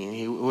 14,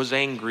 he was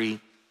angry.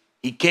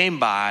 He came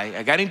by,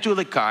 I got into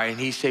the car, and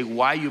he said,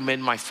 why you met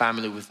my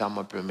family without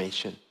my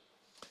permission?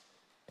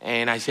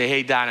 And I said,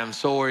 hey, Dad, I'm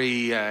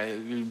sorry,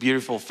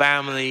 beautiful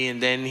family.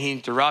 And then he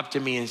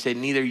interrupted me and said,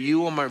 neither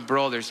you or my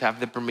brothers have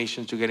the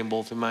permission to get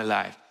involved in my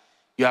life.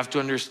 You have to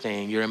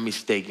understand, you're a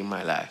mistake in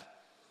my life.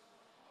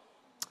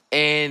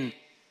 And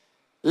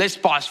let's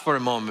pause for a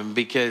moment,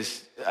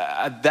 because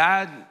at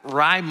that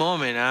right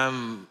moment,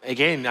 I'm,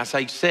 again, as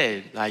I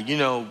said, like,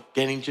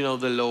 getting to know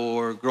the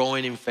Lord,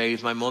 growing in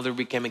faith. My mother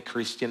became a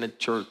Christian at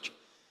church.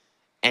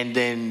 And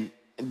then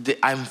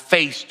I'm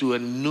faced to a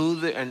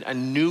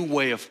new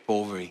way of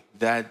poverty,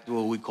 that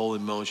what we call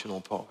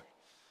emotional poverty,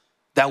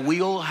 that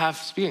we all have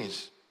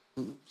experienced.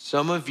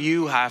 Some of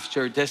you have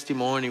shared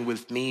testimony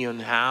with me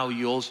on how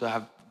you also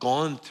have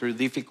gone through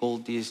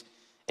difficulties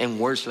and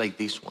words like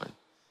this one.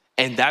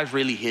 And that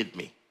really hit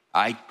me.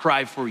 I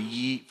cried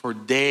for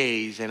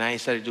days, and I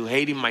started to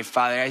hating my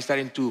father. I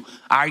started to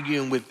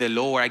arguing with the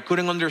Lord. I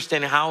couldn't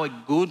understand how a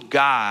good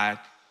God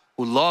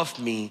who loved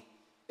me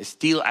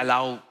still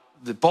allowed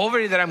the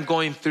poverty that I'm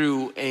going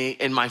through,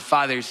 and my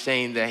father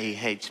saying that he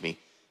hates me.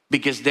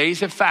 Because there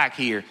is a fact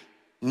here.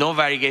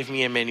 Nobody gave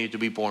me a menu to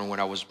be born when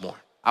I was born.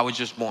 I was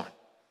just born.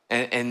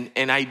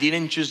 And I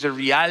didn't choose the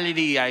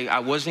reality. I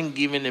wasn't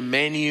given a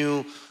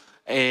menu.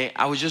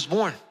 I was just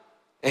born.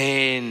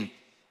 And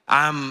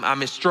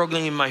I'm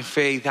struggling in my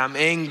faith. I'm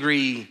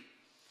angry.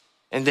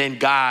 And then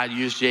God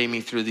used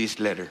Jamie through this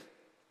letter.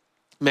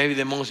 Maybe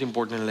the most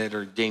important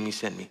letter Jamie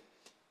sent me.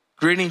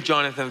 Greeting,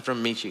 Jonathan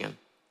from Michigan.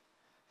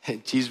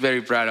 She's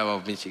very proud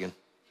about Michigan.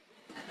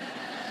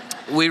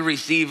 We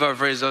received our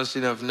first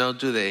dozen of no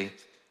today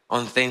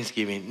on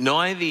Thanksgiving. No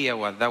idea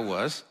what that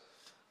was,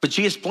 but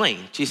she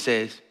explained. She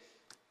says,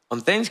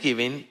 on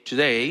Thanksgiving,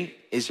 today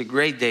is a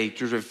great day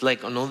to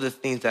reflect on all the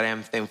things that I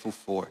am thankful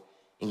for.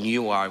 And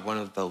you are one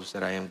of those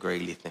that I am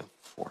greatly thankful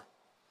for.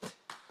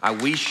 I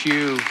wish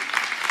you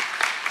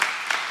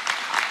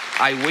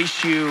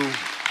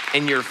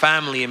and your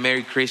family a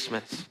Merry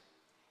Christmas.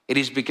 It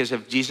is because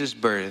of Jesus'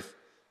 birth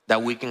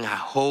that we can have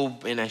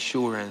hope and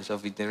assurance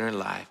of eternal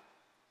life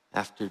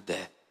after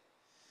death.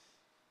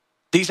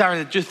 These are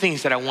the 2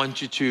 things that I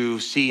want you to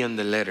see in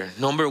the letter.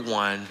 Number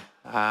 1,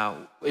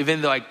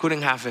 even though I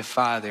couldn't have a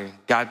father,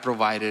 God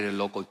provided a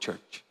local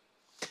church.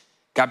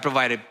 God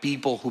provided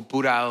people who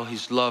put out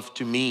his love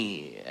to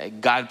me.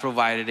 God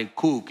provided a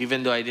cook,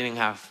 even though I didn't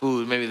have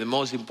food, maybe the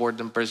most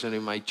important person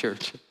in my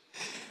church,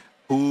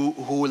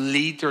 who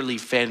literally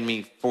fed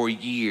me for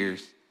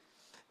years.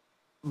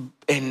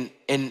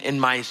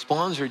 And my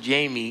sponsor,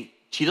 Jamie,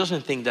 she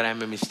doesn't think that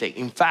I'm a mistake.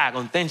 In fact,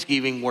 on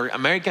Thanksgiving, where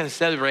Americans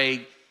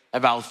celebrate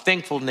about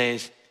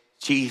thankfulness,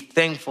 she's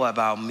thankful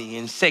about me.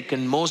 And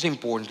second, most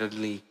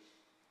importantly,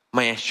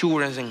 my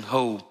assurance and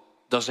hope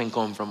doesn't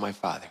come from my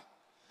father.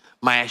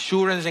 My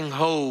assurance and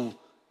hope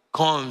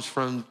comes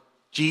from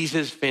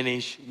Jesus'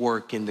 finished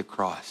work in the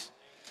cross.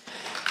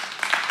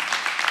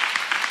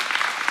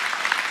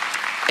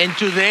 And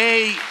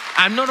today,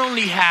 I not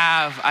only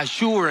have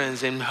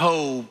assurance and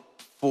hope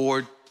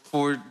for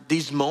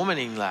this moment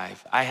in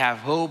life, I have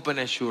hope and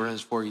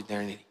assurance for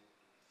eternity.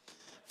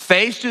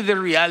 faced to the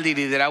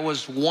reality that I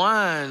was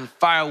one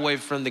far away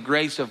from the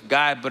grace of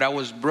God, but I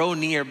was brought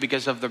near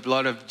because of the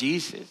blood of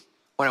Jesus.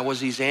 When I was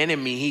his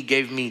enemy, he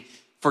gave me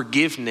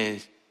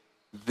forgiveness.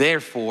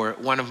 Therefore,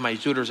 one of my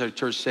tutors at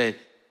church said,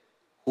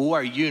 who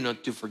are you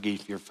not to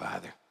forgive your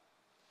father?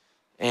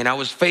 And I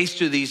was faced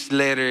to this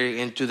letter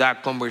and to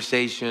that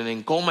conversation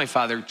and called my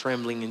father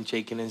trembling and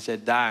shaking and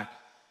said, Dad,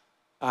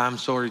 I'm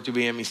sorry to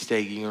be a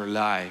mistake in your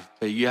life,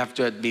 but you have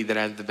to admit that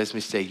I'm the best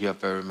mistake you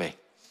have ever made.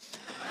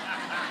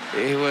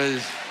 He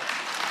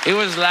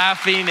was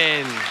laughing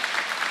and,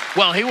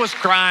 well, he was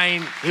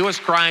crying. He was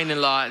crying a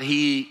lot.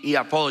 He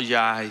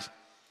apologized.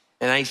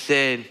 And I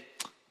said,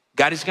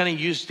 God is going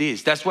to use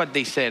this. That's what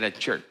they said at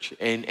church.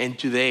 And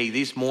today,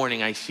 this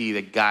morning, I see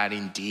that God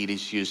indeed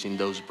is using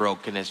those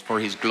brokenness for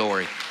his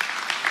glory.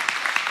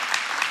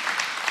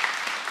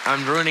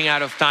 I'm running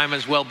out of time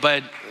as well,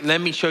 but let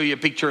me show you a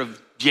picture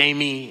of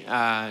Jamie.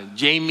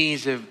 Jamie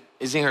is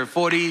in her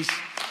 40s.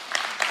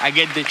 I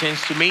get the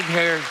chance to meet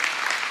her.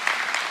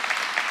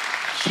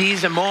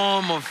 She's a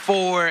mom of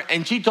 4,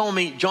 and she told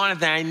me,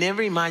 Jonathan, I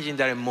never imagined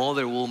that a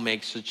mother will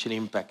make such an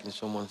impact in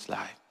someone's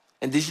life.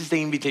 And this is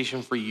the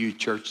invitation for you,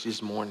 church,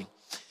 this morning.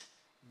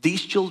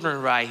 These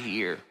children right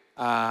here,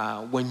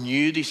 when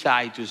you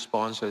decide to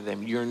sponsor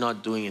them, you're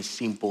not doing a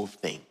simple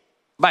thing.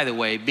 By the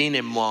way, being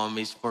a mom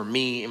is, for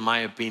me, in my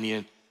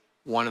opinion,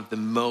 one of the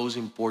most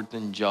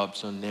important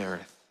jobs on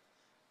earth.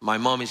 My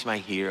mom is my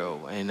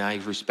hero, and I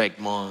respect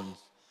moms.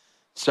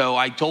 So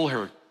I told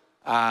her,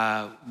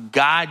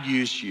 God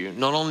used you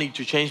not only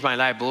to change my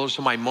life, but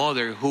also my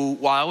mother, who,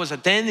 while I was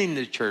attending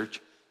the church,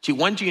 she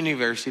went to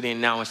university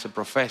and now is a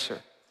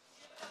professor.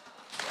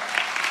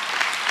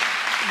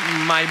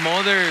 My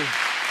mother,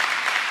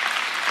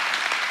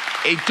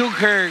 it took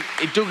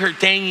her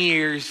 10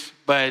 years,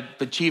 but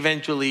she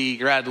eventually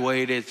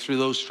graduated through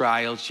those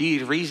trials.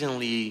 She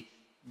recently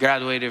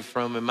graduated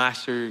from a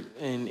master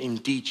in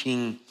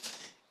teaching,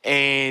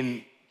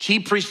 and she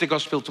preached the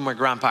gospel to my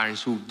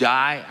grandparents who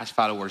died as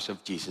followers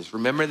of Jesus.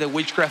 Remember the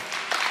witchcraft?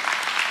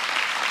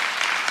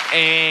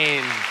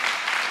 And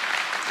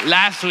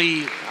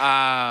lastly,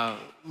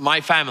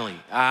 my family.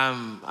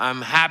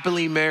 I'm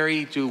happily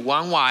married to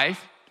one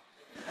wife.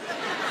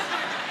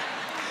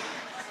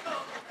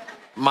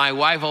 My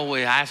wife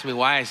always asks me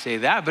why I say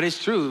that, but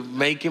it's true.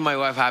 Making my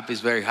wife happy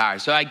is very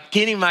hard. So I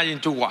can't imagine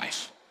 2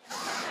 wives.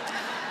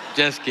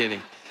 Just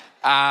kidding.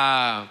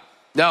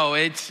 No,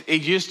 it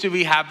used to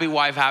be happy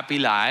wife, happy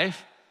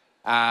life.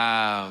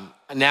 Now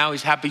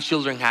it's happy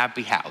children,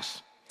 happy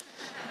house.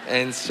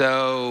 And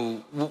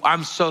so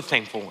I'm so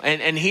thankful.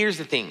 And here's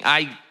the thing.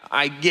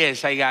 I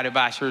guess I got a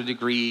bachelor's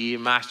degree, a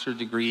master's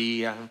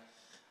degree.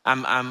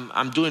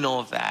 I'm doing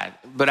all of that.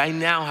 But I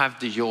now have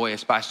the joy,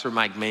 as Pastor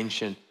Mike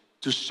mentioned,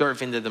 to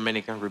serve in the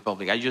Dominican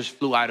Republic. I just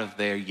flew out of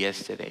there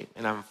yesterday,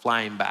 and I'm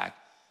flying back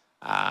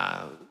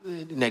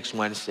next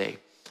Wednesday.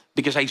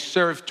 Because I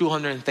serve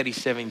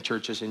 237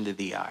 churches in the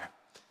DR.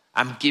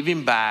 I'm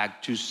giving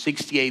back to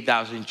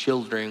 68,000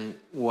 children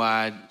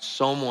what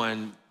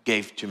someone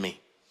gave to me.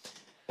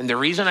 And the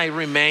reason I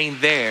remain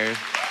there,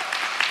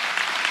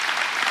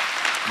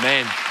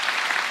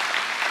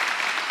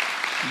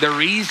 the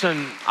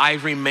reason I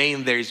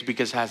remain there is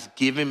because it has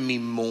given me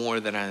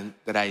more than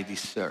I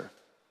deserve.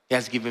 It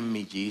has given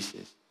me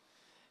Jesus.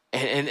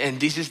 And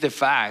this is the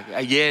fact.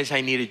 Yes, I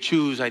needed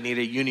shoes, I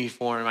needed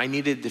uniform, I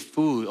needed the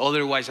food.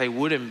 Otherwise, I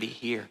wouldn't be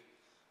here.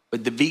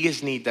 But the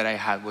biggest need that I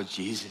had was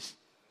Jesus.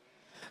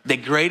 The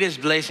greatest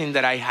blessing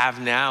that I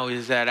have now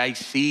is that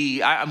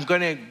I'm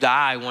going to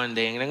die one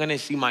day, and I'm going to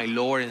see my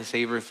Lord and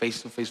Savior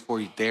face to face for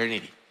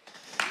eternity.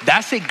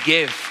 That's a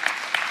gift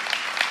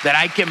that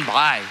I can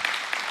buy.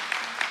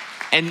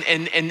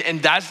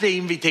 And that's the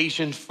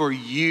invitation for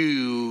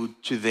you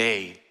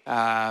today.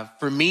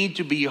 For me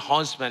to be a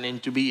husband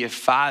and to be a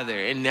father,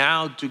 and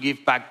now to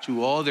give back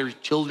to other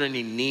children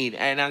in need.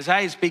 And as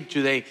I speak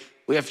today,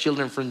 we have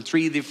children from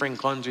 3 different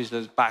countries,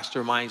 as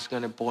Pastor Mike's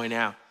going to point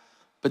out.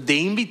 But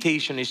the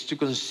invitation is to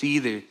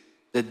consider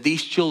that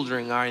these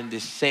children are in the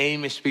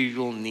same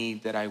spiritual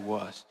need that I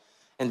was,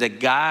 and that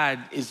God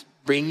is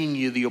bringing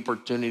you the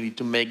opportunity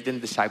to make them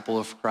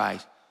disciples of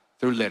Christ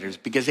through letters.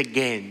 Because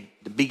again,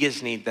 the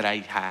biggest need that I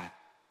had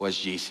was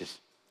Jesus.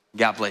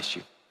 God bless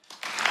you.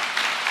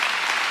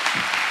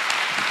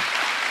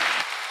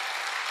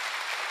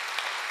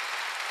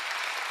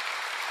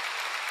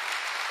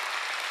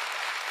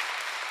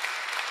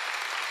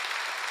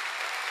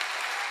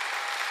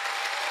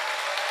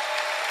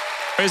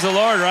 Praise the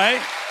Lord,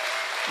 right?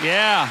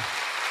 Yeah.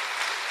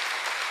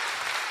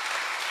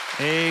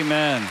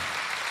 Amen.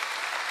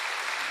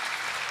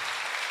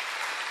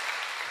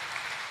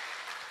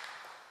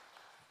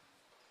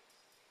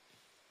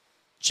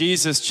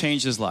 Jesus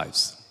changes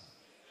lives.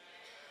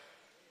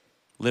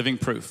 Living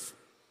proof.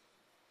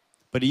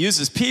 But he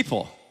uses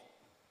people.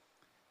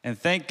 And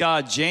thank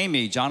God,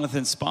 Jamie,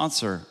 Jonathan's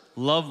sponsor,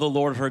 loved the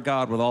Lord her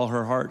God with all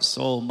her heart,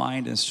 soul,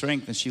 mind, and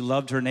strength. And she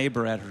loved her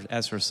neighbor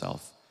as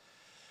herself.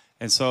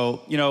 And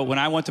so, when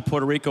I went to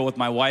Puerto Rico with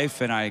my wife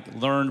and I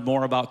learned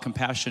more about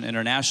Compassion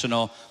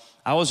International,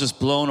 I was just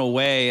blown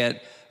away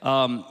at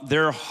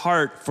their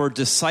heart for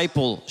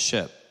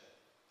discipleship,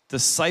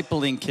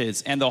 discipling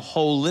kids, and the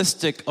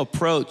holistic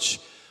approach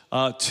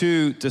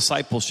to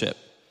discipleship.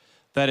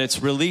 That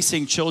it's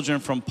releasing children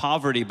from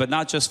poverty, but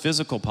not just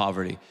physical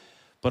poverty,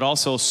 but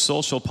also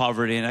social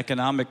poverty and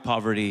economic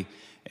poverty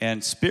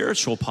and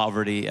spiritual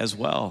poverty as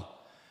well.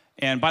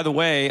 And by the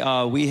way,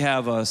 we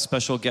have a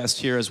special guest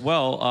here as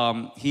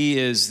well. He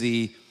is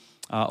the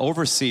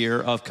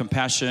overseer of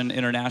Compassion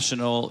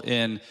International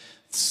in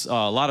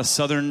a lot of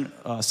southern,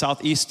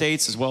 southeast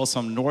states, as well as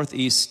some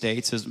northeast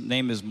states. His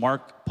name is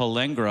Mark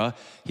Palengra.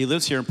 He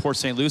lives here in Port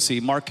St.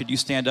 Lucie. Mark, could you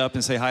stand up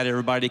and say hi to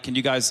everybody? Can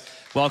you guys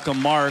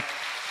welcome Mark?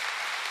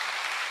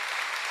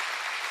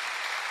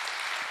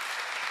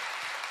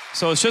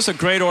 So it's just a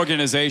great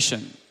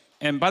organization.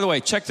 And by the way,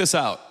 check this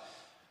out.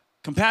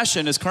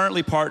 Compassion is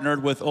currently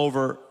partnered with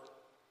over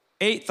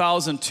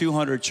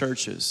 8,200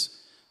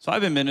 churches. So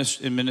I've been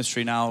in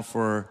ministry now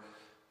for,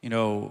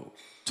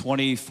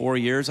 24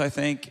 years, I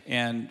think,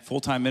 and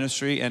full-time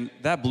ministry, and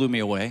that blew me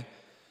away.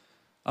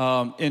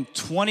 In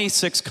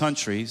 26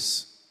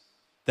 countries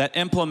that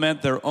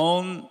implement their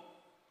own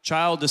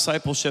child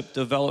discipleship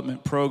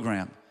development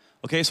program.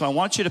 Okay, so I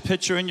want you to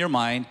picture in your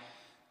mind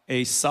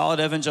a solid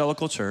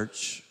evangelical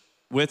church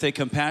with a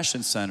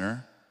compassion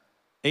center,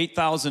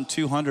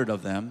 8,200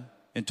 of them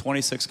in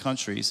 26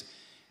 countries.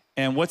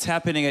 And what's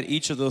happening at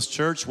each of those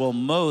churches? Well,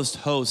 most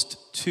host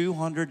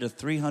 200 to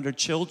 300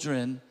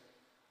 children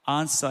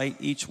on site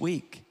each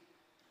week.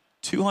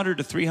 200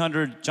 to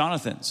 300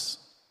 Jonathans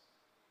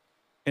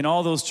in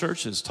all those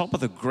churches. Talk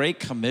about the Great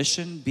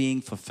Commission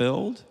being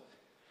fulfilled.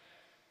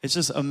 It's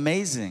just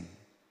amazing.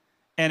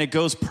 And it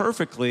goes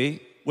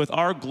perfectly with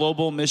our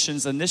global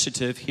missions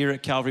initiative here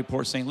at Calvary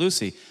Port St.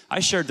 Lucie.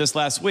 I shared this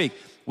last week.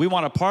 We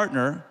want to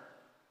partner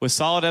with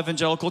solid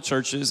evangelical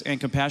churches and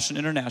Compassion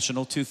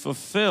International to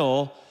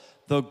fulfill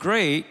the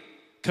Great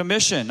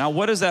Commission. Now,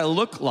 what does that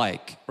look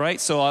like,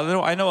 right? So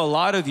I know a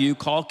lot of you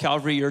call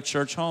Calvary your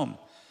church home.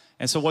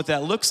 And so what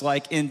that looks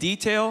like in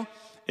detail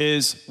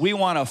is we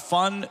want to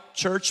fund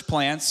church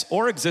plants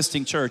or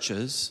existing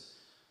churches,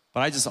 but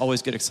I just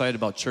always get excited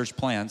about church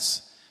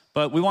plants.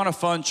 But we want to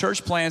fund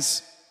church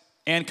plants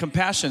and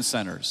compassion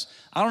centers.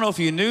 I don't know if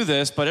you knew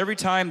this, but every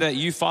time that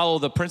you follow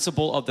the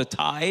principle of the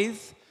tithe,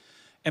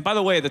 and by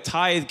the way, the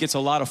tithe gets a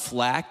lot of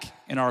flack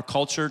in our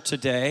culture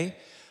today.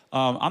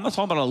 I'm not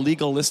talking about a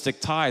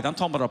legalistic tithe. I'm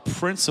talking about a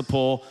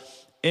principle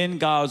in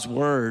God's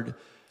word.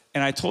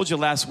 And I told you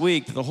last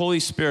week that the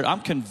Holy Spirit, I'm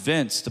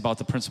convinced about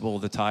the principle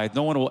of the tithe.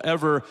 No one will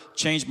ever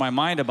change my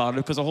mind about it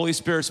because the Holy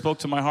Spirit spoke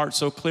to my heart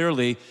so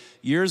clearly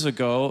years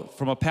ago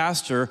from a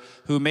pastor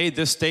who made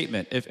this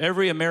statement. If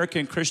every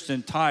American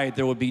Christian tithe,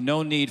 there would be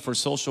no need for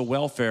social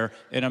welfare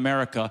in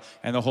America.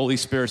 And the Holy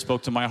Spirit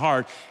spoke to my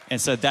heart and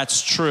said,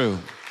 that's true.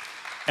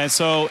 And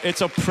so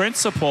it's a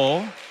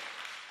principle.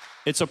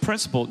 It's a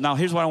principle. Now,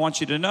 here's what I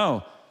want you to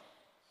know.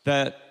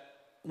 That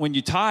when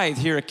you tithe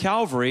here at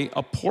Calvary,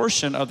 a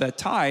portion of that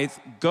tithe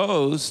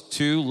goes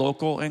to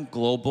local and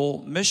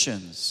global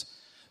missions.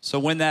 So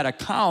when that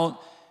account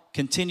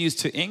continues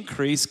to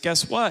increase,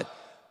 guess what?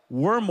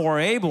 We're more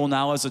able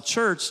now as a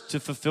church to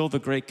fulfill the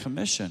Great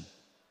Commission.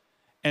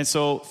 And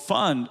so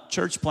fund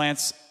church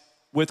plants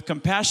with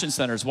compassion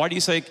centers. Why do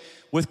you say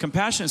with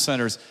compassion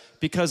centers?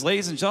 Because,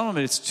 ladies and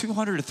gentlemen, it's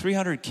 200 to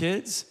 300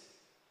 kids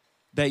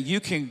that you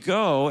can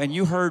go, and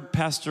you heard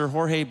Pastor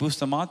Jorge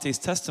Bustamante's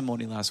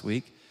testimony last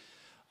week,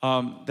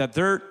 that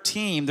their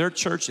team, their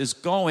church is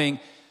going,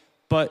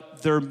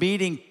 but they're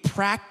meeting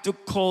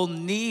practical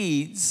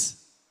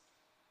needs,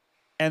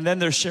 and then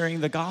they're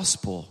sharing the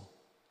gospel.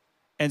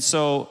 And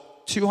so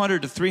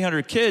 200 to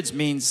 300 kids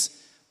means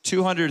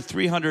 200 to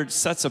 300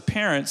 sets of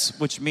parents,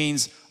 which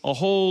means a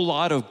whole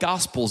lot of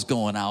gospels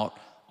going out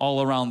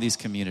all around these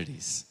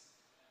communities.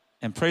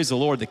 And praise the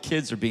Lord, the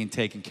kids are being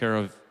taken care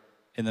of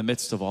in the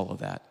midst of all of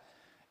that.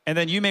 And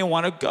then you may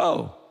want to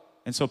go.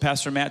 And so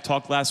Pastor Matt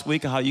talked last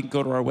week how you can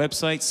go to our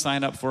website,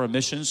 sign up for a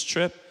missions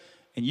trip,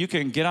 and you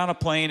can get on a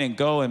plane and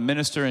go and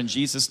minister in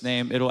Jesus'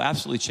 name. It'll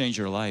absolutely change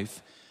your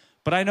life.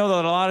 But I know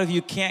that a lot of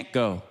you can't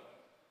go.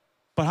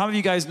 But how many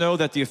of you guys know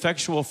that the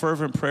effectual,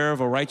 fervent prayer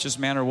of a righteous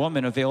man or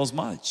woman avails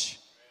much?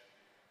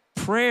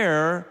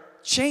 Prayer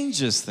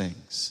changes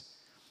things.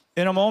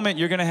 In a moment,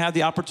 you're going to have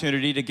the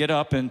opportunity to get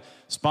up and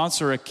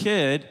sponsor a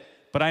kid,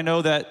 but I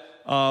know that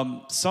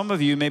some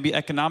of you maybe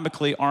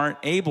economically aren't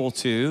able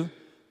to,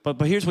 but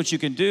here's what you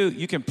can do.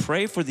 You can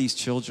pray for these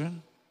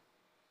children.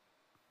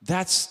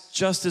 That's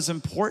just as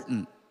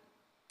important.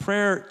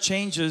 Prayer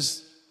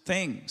changes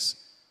things.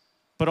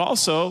 But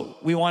also,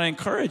 we want to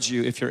encourage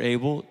you, if you're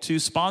able, to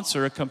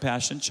sponsor a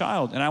compassion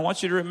child. And I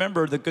want you to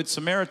remember the Good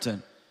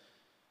Samaritan.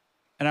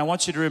 And I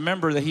want you to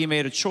remember that he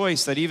made a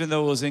choice that even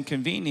though it was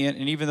inconvenient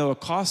and even though it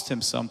cost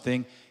him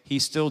something, he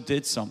still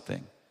did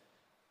something.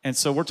 And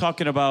so we're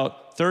talking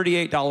about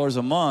 $38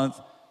 a month,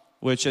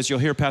 which, as you'll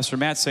hear Pastor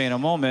Matt say in a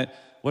moment,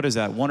 what is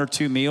that, 1 or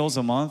 2 meals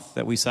a month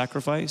that we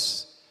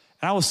sacrifice?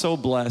 And I was so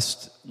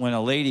blessed when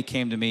a lady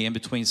came to me in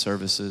between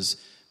services,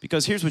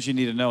 because here's what you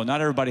need to know.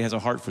 Not everybody has a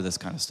heart for this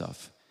kind of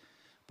stuff.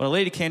 But a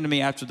lady came to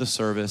me after the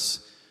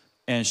service,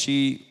 And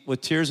she,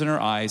 with tears in her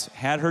eyes,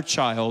 had her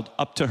child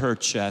up to her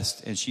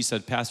chest, and she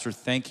said, Pastor,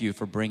 thank you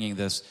for bringing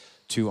this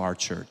to our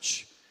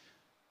church.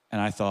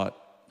 And I thought,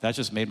 that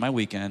just made my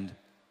weekend.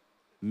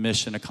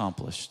 Mission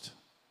accomplished.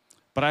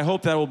 But I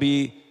hope that will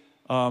be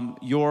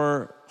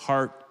your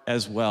heart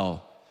as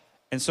well.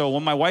 And so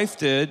what my wife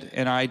did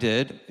and I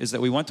did is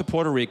that we went to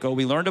Puerto Rico.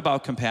 We learned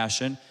about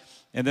Compassion,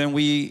 and then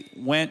we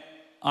went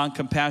on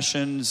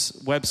Compassion's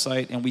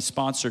website and we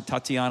sponsored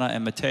Tatiana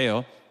and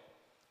Mateo.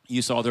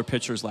 You saw their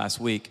pictures last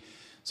week.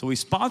 So we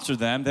sponsored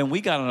them. Then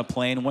we got on a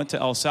plane and went to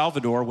El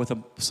Salvador with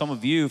some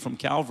of you from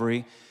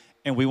Calvary,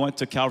 and we went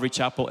to Calvary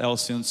Chapel El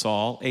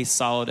Sunsal, a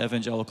solid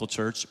evangelical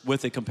church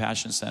with a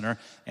Compassion Center,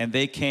 and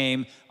they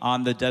came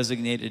on the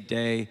designated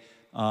day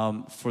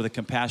for the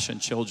Compassion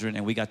children,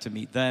 and we got to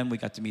meet them, we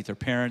got to meet their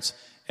parents,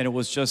 and it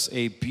was just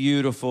a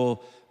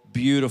beautiful,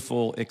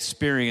 beautiful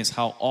experience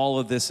how all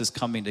of this is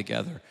coming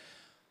together.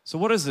 So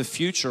what does the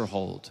future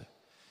hold?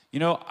 You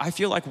know, I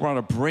feel like we're on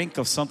a brink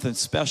of something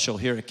special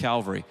here at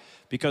Calvary,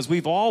 because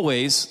we've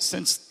always,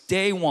 since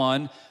day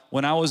one,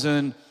 when I was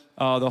in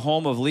the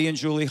home of Lee and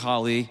Julie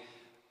Holly,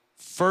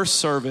 first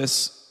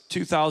service,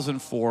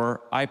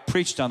 2004, I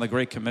preached on the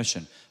Great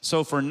Commission.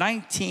 So for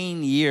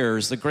 19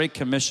 years, the Great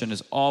Commission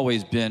has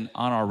always been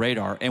on our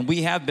radar, and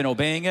we have been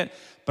obeying it,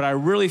 but I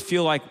really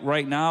feel like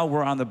right now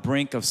we're on the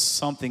brink of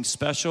something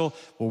special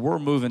where we're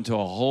moving to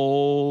a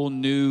whole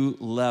new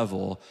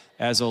level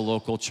as a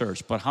local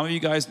church. But how many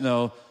of you guys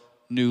know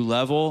new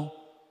level,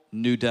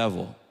 new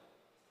devil?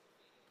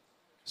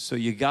 So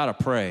you gotta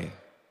pray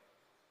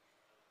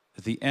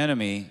that the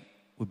enemy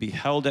would be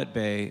held at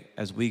bay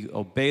as we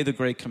obey the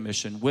Great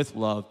Commission with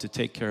love to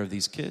take care of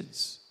these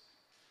kids.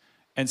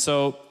 And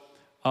so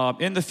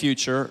in the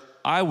future,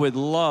 I would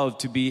love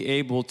to be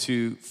able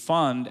to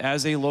fund,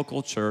 as a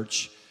local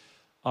church,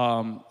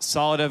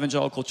 solid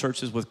evangelical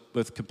churches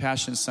with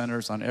compassion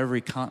centers on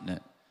every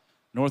continent.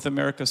 North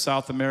America,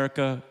 South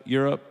America,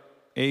 Europe,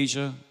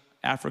 Asia,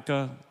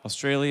 Africa,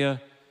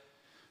 Australia,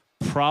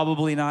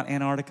 probably not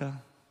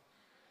Antarctica.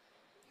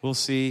 We'll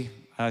see.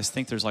 I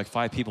think there's like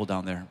 5 people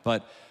down there.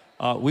 But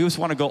we just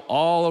want to go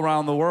all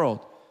around the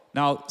world.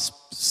 Now,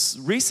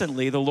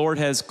 recently, the Lord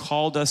has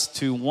called us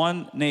to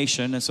one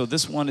nation, and so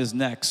this one is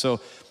next.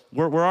 So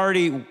we're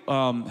already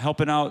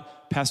helping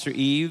out Pastor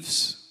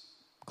Eves,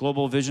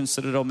 Global Vision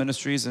Citadel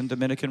Ministries in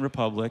Dominican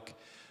Republic.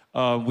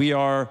 We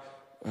are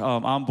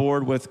on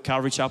board with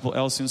Calvary Chapel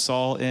El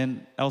Sunsal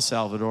in El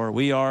Salvador.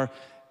 We are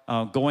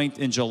going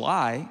in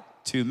July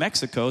to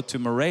Mexico, to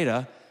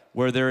Merida,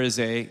 where there is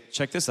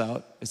check this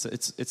out,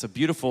 it's a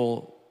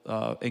beautiful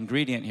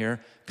ingredient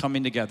here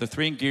coming together,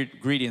 3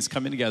 ingredients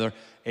coming together: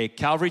 a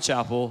Calvary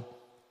Chapel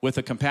with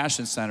a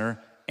Compassion Center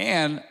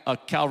and a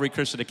Calvary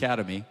Christian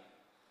Academy.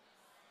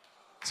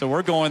 So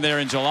we're going there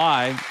in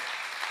July.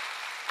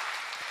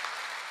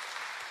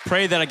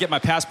 Pray that I get my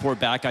passport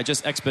back. I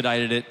just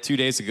expedited it 2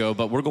 days ago,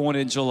 but we're going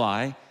in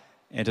July,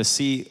 and to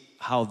see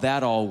how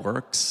that all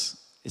works,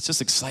 it's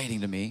just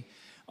exciting to me.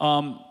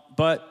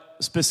 But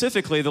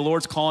specifically, the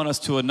Lord's calling us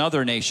to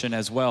another nation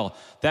as well.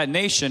 That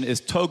nation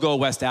is Togo,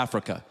 West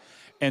Africa.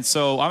 And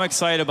so I'm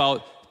excited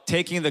about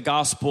taking the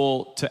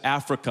gospel to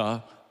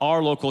Africa,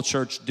 our local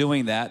church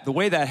doing that. The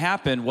way that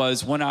happened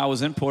was when I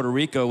was in Puerto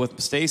Rico with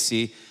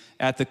Stacy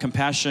at the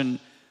Compassion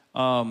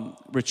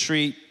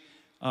retreat.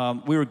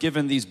 We were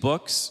given these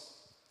books,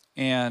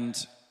 and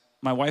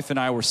my wife and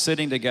I were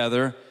sitting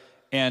together,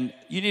 and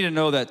you need to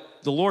know that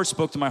the Lord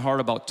spoke to my heart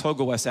about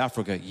Togo, West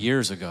Africa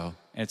years ago,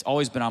 and it's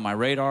always been on my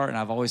radar, and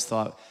I've always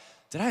thought,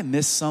 did I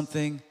miss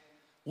something?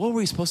 What were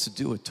we supposed to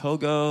do with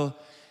Togo?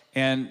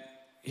 And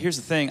here's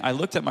the thing. I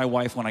looked at my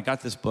wife when I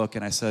got this book,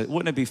 and I said,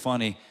 wouldn't it be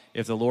funny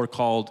if the Lord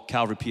called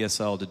Calvary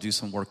PSL to do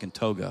some work in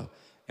Togo?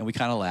 And we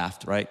kind of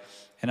laughed, right?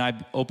 And I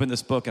opened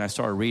this book, and I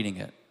started reading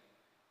it.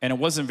 And it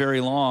wasn't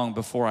very long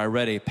before I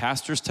read a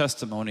pastor's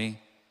testimony,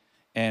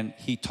 and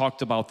he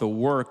talked about the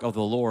work of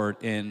the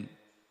Lord in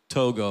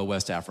Togo,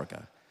 West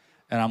Africa.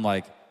 And I'm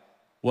like,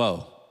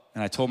 whoa.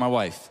 And I told my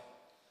wife.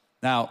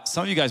 Now,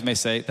 some of you guys may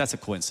say, that's a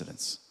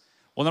coincidence.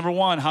 Well, number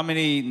one, how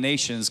many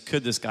nations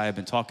could this guy have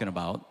been talking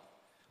about?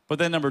 But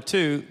then number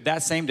two,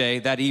 that same day,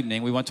 that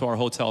evening, we went to our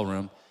hotel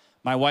room.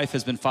 My wife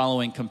has been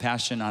following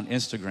Compassion on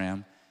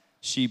Instagram.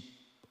 She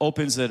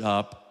opens it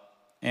up,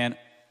 and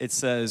it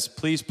says,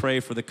 please pray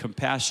for the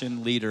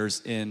Compassion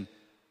leaders in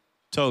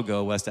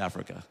Togo, West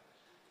Africa.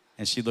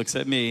 And she looks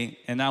at me,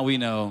 and now we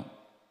know,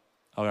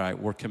 all right,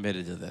 we're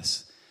committed to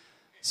this.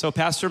 So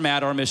Pastor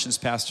Matt, our missions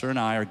pastor, and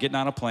I are getting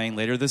on a plane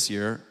later this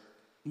year.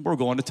 We're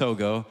going to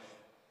Togo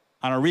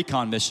on a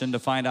recon mission to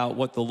find out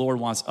what the Lord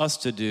wants us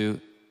to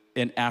do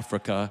in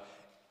Africa.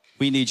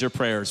 We need your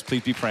prayers.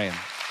 Please be praying.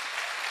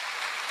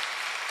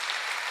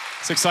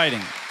 It's exciting.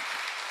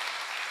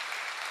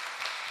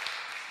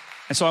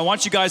 And so I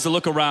want you guys to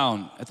look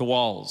around at the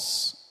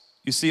walls.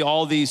 You see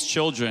all these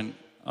children.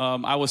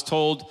 I was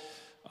told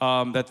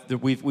that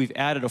we've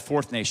added a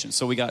 4th nation.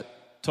 So we got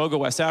Togo,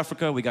 West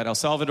Africa, we got El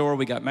Salvador,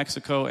 we got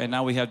Mexico, and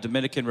now we have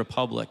Dominican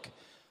Republic.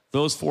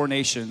 Those 4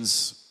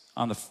 nations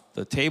on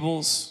the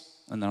tables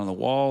and then on the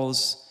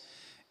walls.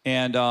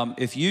 And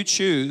if you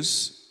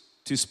choose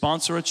to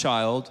sponsor a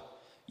child,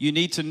 you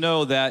need to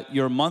know that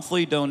your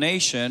monthly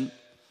donation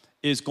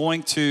is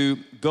going to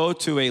go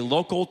to a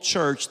local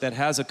church that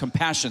has a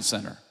compassion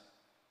center.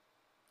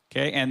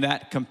 Okay, and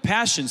that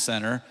compassion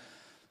center,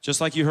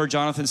 just like you heard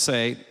Jonathan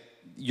say,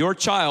 your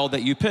child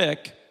that you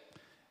pick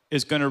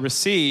is going to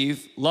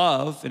receive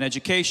love and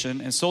education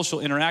and social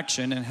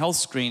interaction and health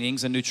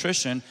screenings and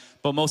nutrition,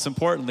 but most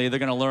importantly, they're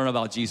going to learn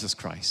about Jesus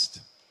Christ.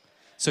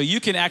 So you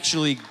can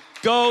actually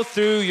go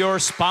through your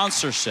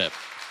sponsorship,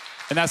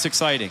 and that's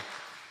exciting.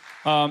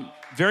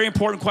 Very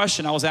important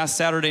question I was asked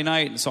Saturday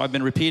night, and so I've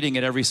been repeating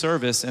it every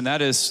service, and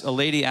that is, a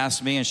lady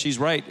asked me, and she's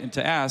right, and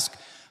to ask,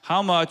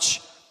 how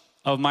much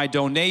of my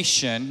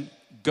donation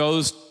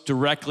goes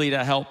directly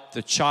to help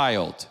the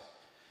child?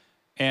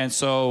 And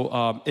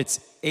so it's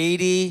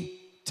 80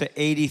 to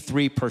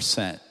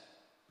 83%.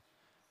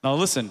 Now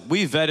listen,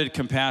 we vetted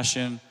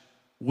Compassion.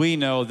 We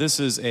know this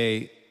is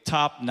a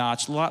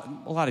top-notch, a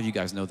lot of you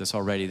guys know this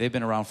already. They've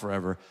been around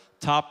forever.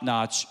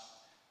 Top-notch,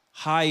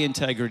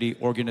 high-integrity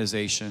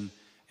organization,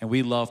 and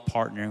we love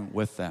partnering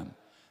with them.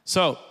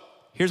 So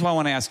here's what I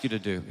want to ask you to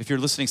do. If you're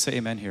listening, say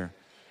amen here.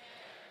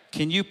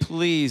 Can you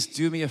please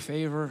do me a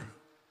favor?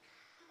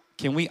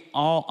 Can we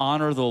all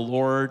honor the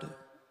Lord?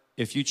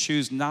 If you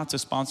choose not to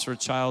sponsor a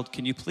child,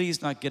 can you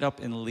please not get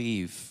up and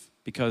leave?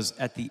 Because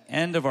at the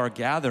end of our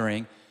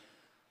gathering,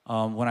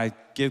 when I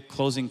give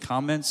closing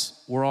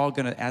comments, we're all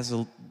going to, as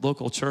a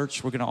local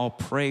church, we're going to all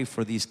pray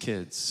for these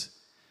kids.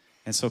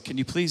 And so can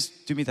you please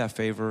do me that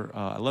favor?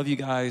 I love you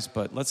guys,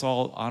 but let's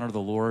all honor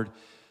the Lord.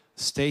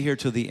 Stay here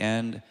to the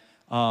end.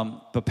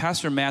 But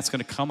Pastor Matt's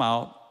going to come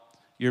out,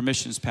 your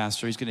missions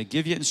pastor. He's going to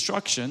give you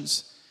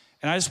instructions.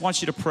 And I just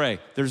want you to pray.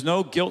 There's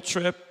no guilt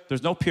trip.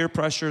 There's no peer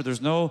pressure.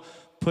 There's no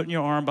putting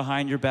your arm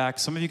behind your back.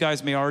 Some of you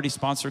guys may already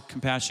sponsor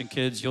Compassion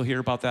Kids. You'll hear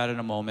about that in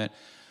a moment.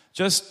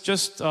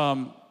 Just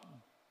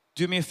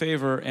do me a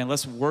favor and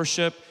let's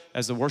worship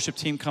as the worship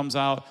team comes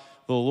out,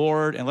 the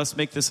Lord, and let's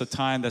make this a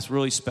time that's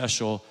really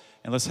special,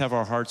 and let's have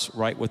our hearts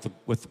right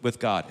with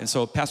God. And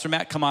so Pastor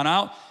Matt, come on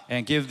out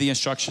and give the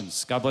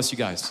instructions. God bless you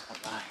guys.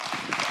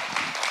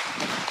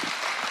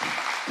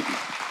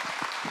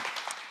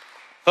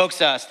 Folks,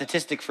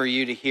 statistic for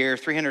you to hear,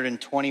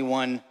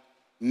 321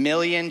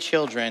 million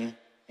children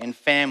and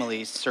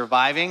families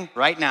surviving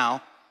right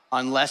now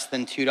on less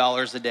than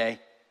 $2 a day.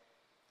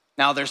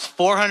 Now, there's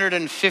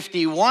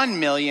 451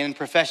 million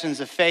professions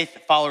of faith,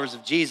 followers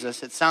of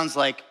Jesus. It sounds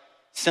like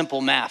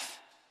simple math.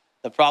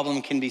 The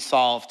problem can be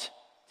solved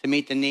to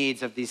meet the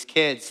needs of these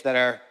kids that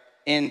are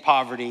in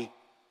poverty,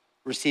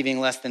 receiving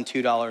less than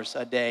 $2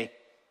 a day.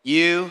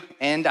 You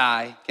and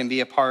I can be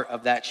a part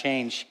of that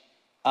change.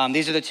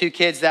 These are the two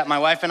kids that my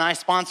wife and I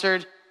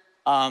sponsored,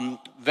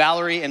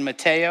 Valerie and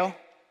Mateo.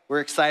 We're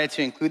excited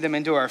to include them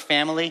into our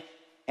family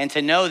and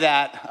to know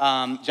that,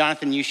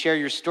 Jonathan, you share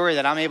your story,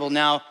 that I'm able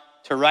now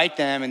to write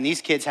them, and these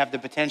kids have the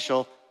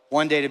potential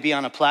one day to be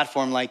on a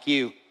platform like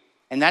you.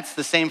 And that's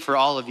the same for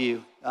all of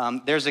you.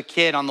 There's a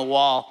kid on the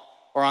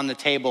wall or on the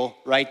table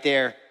right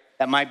there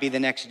that might be the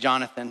next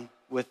Jonathan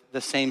with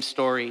the same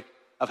story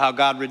of how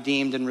God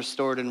redeemed and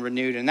restored and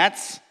renewed. And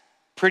that's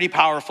pretty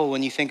powerful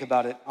when you think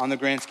about it on the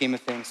grand scheme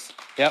of things.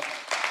 Yep.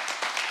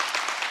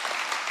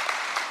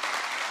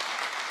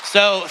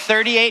 So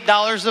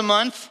 $38 a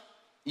month,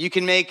 you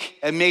can make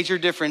a major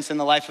difference in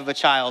the life of a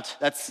child.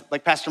 That's,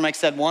 like Pastor Mike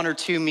said, 1 or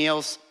 2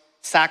 meals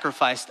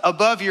sacrificed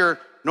above your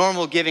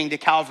normal giving to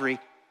Calvary.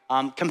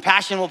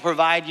 Compassion will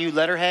provide you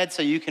letterhead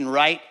so you can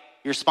write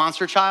your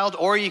sponsor child,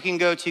 or you can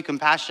go to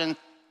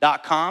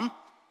compassion.com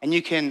and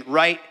you can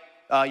write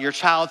your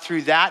child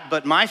through that.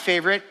 But my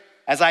favorite,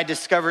 as I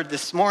discovered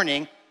this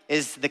morning,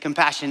 is the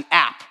Compassion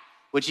app,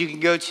 which you can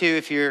go to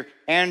if you're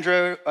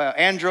Android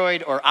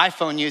or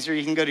iPhone user.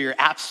 You can go to your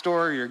App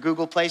Store or your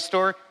Google Play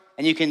Store,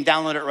 and you can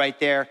download it right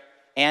there.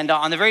 And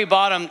on the very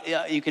bottom,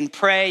 you can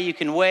pray, you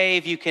can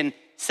wave, you can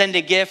send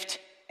a gift,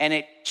 and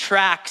it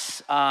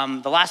tracks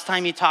the last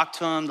time you talked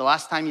to them, the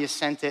last time you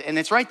sent it, and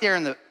it's right there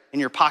in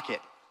your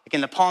pocket, like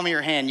in the palm of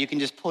your hand. You can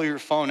just pull your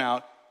phone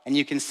out, and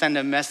you can send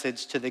a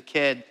message to the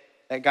kid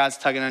that God's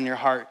tugging on your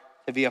heart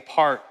to be a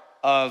part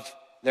of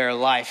their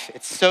life.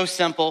 It's so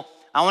simple.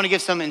 I want to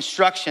give some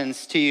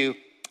instructions to you.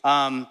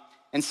 And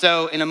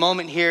so in a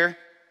moment here,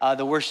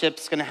 the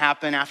worship's going to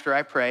happen after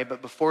I pray.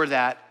 But before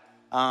that,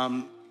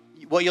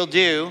 what you'll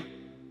do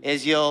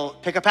is you'll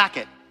pick a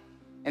packet.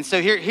 And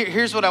so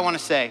here's what I want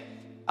to say.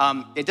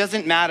 It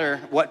doesn't matter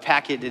what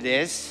packet it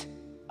is.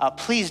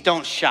 Please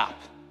don't shop.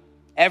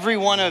 Every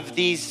one of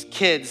these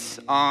kids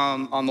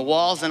on the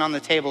walls and on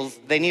the tables,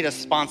 they need a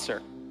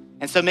sponsor.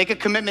 And so make a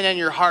commitment in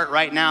your heart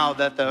right now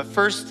that the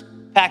first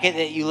packet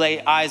that you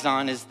lay eyes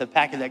on is the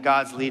packet that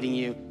God's leading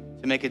you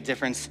to make a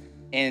difference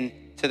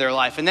into their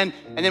life. And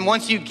then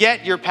once you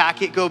get your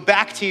packet, go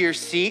back to your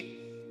seat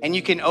and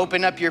you can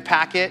open up your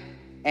packet,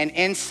 and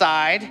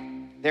inside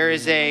there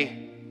is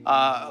a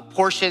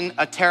portion,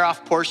 a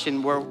tear-off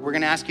portion where we're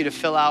gonna ask you to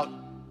fill out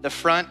the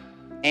front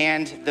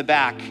and the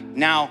back.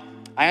 Now,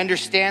 I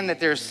understand that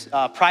there's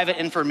private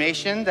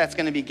information that's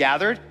gonna be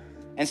gathered.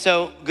 And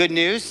so good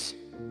news,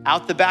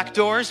 out the back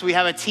doors, we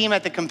have a team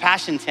at the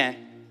Compassion Tent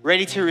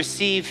ready to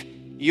receive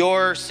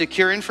your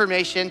secure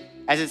information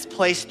as it's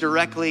placed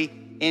directly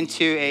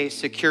into a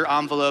secure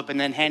envelope and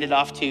then handed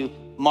off to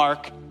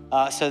Mark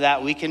so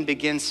that we can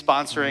begin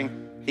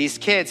sponsoring these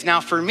kids.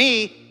 Now for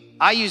me,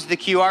 I used the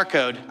QR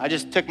code. I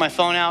just took my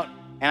phone out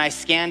and I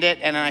scanned it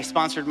and then I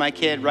sponsored my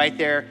kid right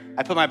there.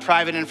 I put my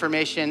private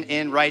information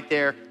in right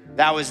there.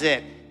 That was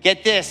it.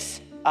 Get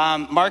this,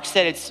 Mark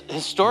said it's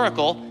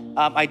historical.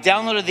 I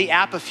downloaded the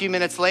app a few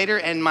minutes later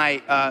and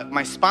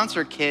my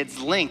sponsor kids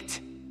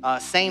linked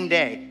same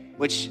day,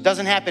 which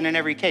doesn't happen in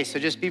every case. So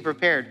just be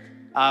prepared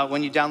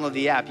when you download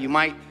the app. It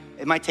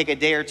might take a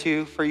day or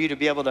two for you to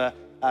be able to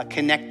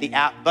connect the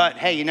app, but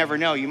hey, you never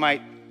know. You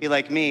might be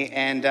like me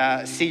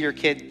and see your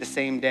kid the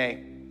same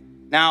day.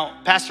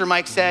 Now, Pastor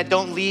Mike said,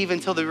 don't leave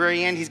until the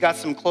very end. He's got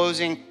some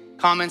closing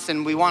comments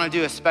and we want to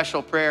do a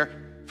special prayer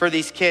for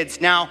these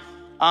kids. Now,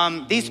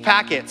 these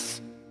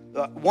packets,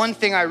 one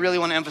thing I really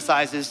want to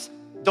emphasize is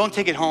don't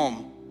take it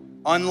home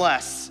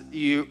unless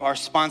you are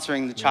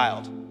sponsoring the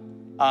child.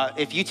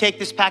 If you take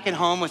this packet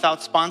home without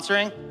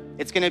sponsoring,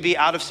 it's going to be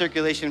out of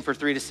circulation for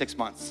 3 to 6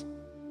 months.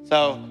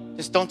 So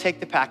just don't take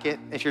the packet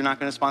if you're not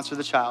going to sponsor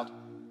the child.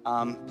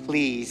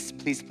 Please,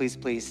 please, please,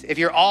 please. If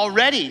you're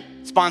already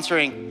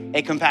sponsoring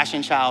a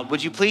Compassion Child,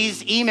 would you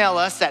please email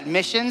us at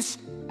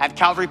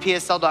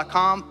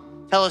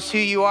missions@calvarypsl.com. Tell us who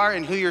you are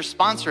and who you're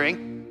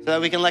sponsoring so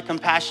that we can let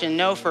Compassion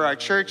know for our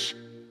church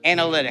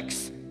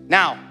analytics.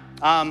 Now,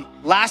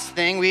 last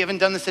thing, we haven't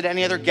done this at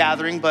any other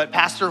gathering, but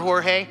Pastor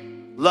Jorge,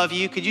 love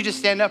you. Could you just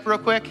stand up real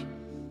quick?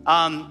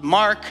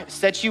 Mark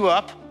set you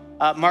up.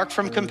 Mark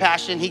from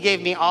Compassion, he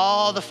gave me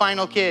all the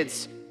final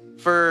kids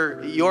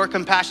for your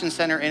Compassion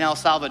Center in El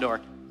Salvador.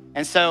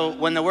 And so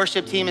when the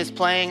worship team is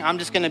playing, I'm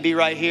just gonna be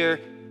right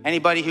here.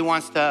 Anybody who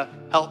wants to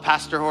help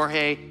Pastor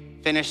Jorge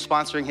finish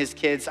sponsoring his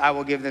kids, I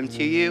will give them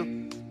to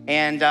you.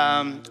 And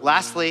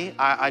lastly,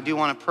 I do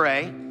wanna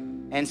pray.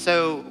 And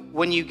so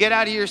when you get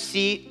out of your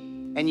seat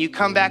and you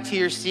come back to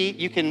your seat,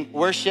 you can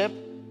worship,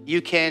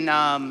 you can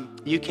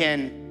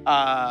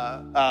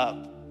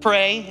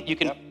pray, you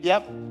can,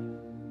 yep.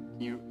 Can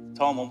you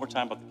tell them one more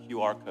time about the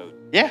QR code?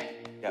 Yeah.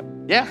 Yep.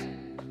 Yeah. I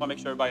want to make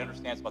sure everybody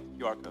understands about the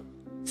QR code.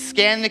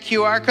 Scan the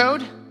QR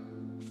code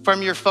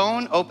from your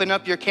phone, open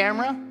up your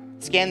camera,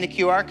 scan the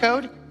QR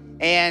code,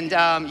 and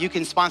you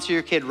can sponsor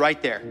your kid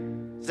right there.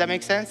 Does that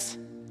make sense?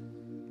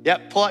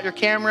 Yep, pull out your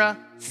camera,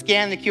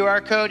 scan the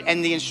QR code,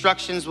 and the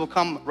instructions will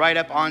come right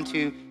up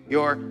onto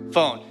your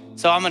phone.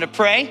 So I'm gonna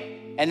pray,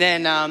 and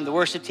then the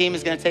worship team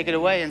is gonna take it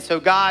away. And so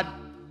God,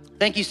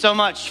 thank you so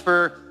much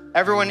for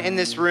everyone in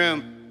this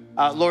room.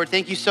 Lord,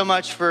 thank you so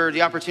much for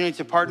the opportunity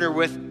to partner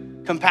with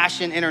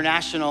Compassion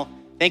International.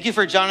 Thank you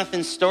for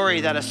Jonathan's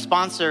story that a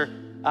sponsor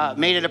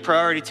made it a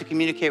priority to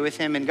communicate with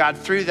him. And God,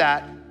 through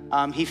that,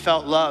 he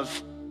felt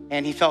love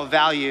and he felt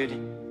valued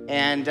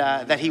and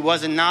that he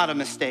was not a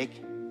mistake.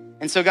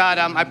 And so God,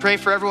 I pray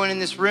for everyone in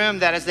this room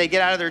that as they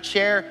get out of their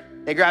chair,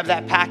 they grab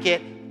that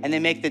packet and they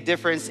make the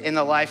difference in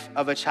the life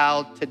of a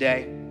child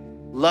today.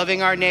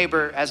 Loving our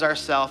neighbor as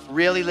ourselves,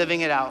 really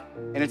living it out.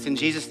 And it's in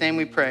Jesus' name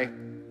we pray,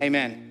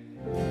 amen.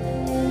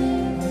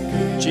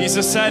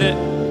 Jesus said it.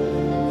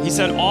 He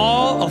said,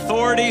 all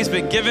authority has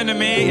been given to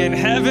me in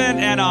heaven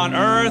and on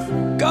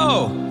earth.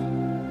 Go.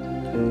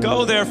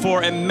 Go,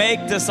 therefore, and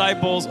make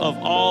disciples of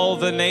all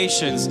the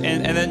nations.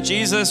 And then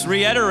Jesus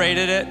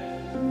reiterated it.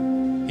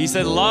 He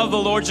said, love the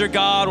Lord your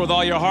God with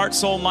all your heart,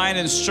 soul, mind,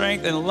 and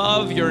strength, and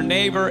love your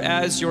neighbor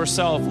as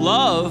yourself.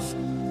 Love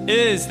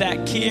is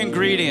that key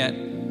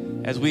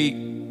ingredient as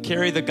we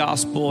carry the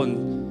gospel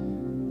and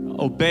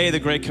obey the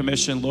Great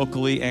Commission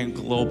locally and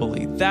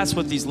globally. That's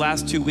what these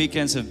last 2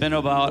 weekends have been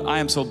about. I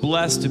am so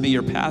blessed to be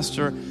your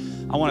pastor.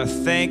 I want to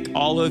thank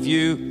all of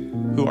you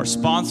who are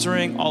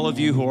sponsoring, all of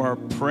you who are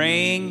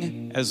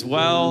praying as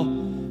well.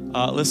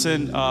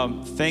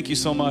 Thank you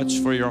so much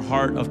for your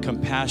heart of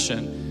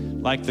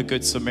compassion, like the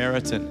Good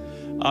Samaritan.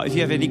 If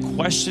you have any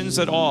questions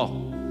at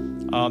all,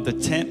 the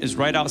tent is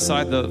right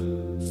outside the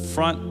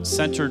front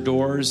center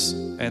doors,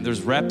 and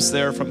there's reps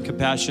there from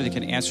Compassion that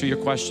can answer your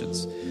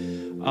questions.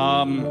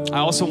 I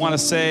also want to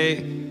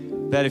say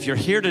that if you're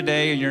here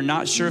today and you're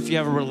not sure if you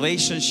have a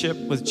relationship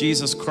with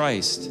Jesus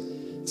Christ,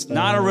 it's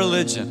not a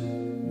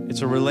religion.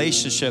 It's a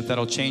relationship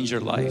that'll change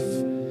your life.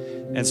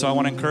 And so I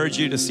want to encourage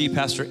you to see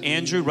Pastor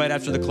Andrew right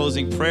after the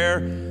closing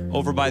prayer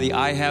over by the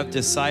I Have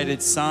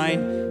Decided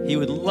sign. He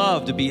would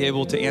love to be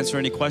able to answer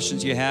any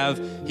questions you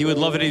have. He would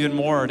love it even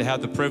more to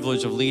have the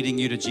privilege of leading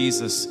you to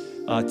Jesus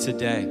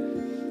today.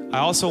 I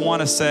also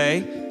want to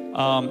say,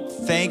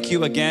 thank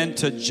you again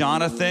to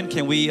Jonathan.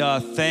 Can we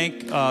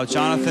thank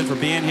Jonathan for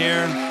being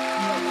here?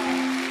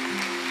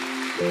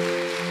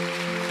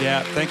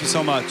 Yeah, thank you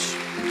so much.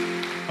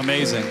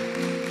 Amazing.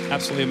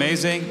 Absolutely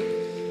amazing.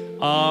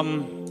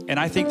 And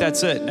I think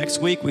that's it.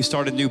 Next week, we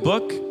start a new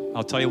book.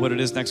 I'll tell you what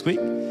it is next week.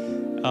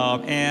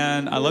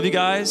 And I love you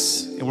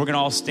guys. And we're going to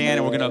all stand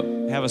and we're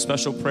going to have a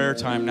special prayer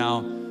time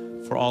now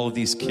for all of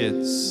these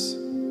kids.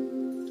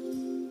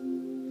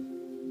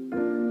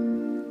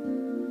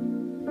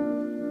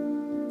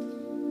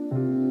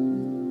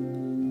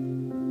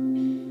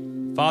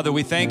 Father,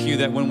 we thank you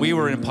that when we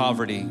were in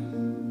poverty,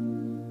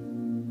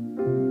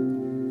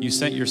 you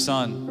sent your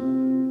son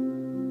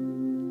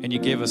and you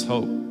gave us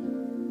hope.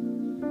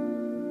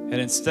 And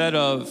instead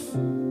of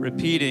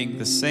repeating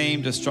the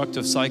same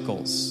destructive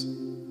cycles,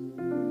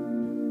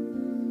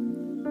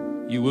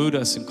 you wooed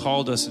us and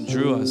called us and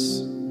drew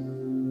us.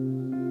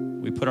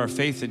 We put our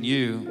faith in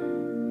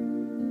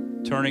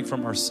you, turning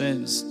from our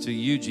sins to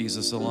you,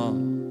 Jesus,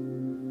 alone.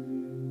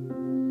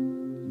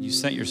 You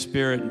sent your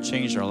spirit and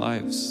changed our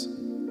lives.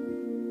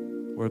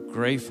 We're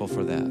grateful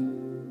for that.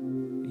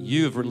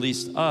 You have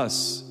released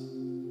us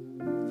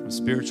from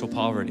spiritual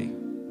poverty.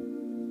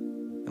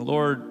 And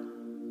Lord,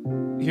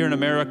 here in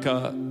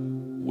America,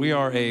 we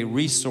are a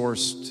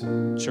resourced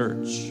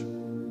church.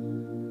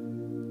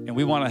 And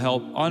we want to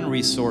help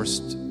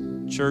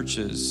unresourced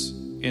churches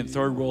in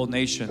third world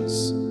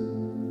nations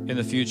in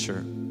the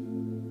future.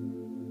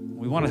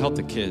 We want to help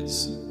the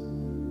kids.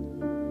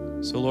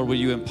 So Lord, will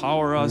you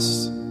empower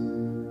us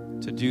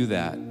to do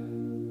that?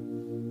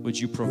 Would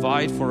you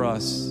provide for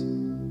us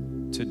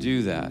to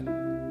do that?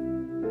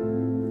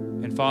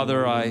 And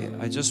Father,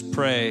 I just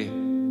pray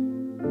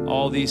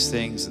all these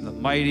things in the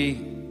mighty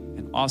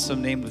and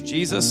awesome name of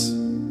Jesus.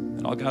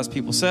 And all God's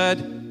people said,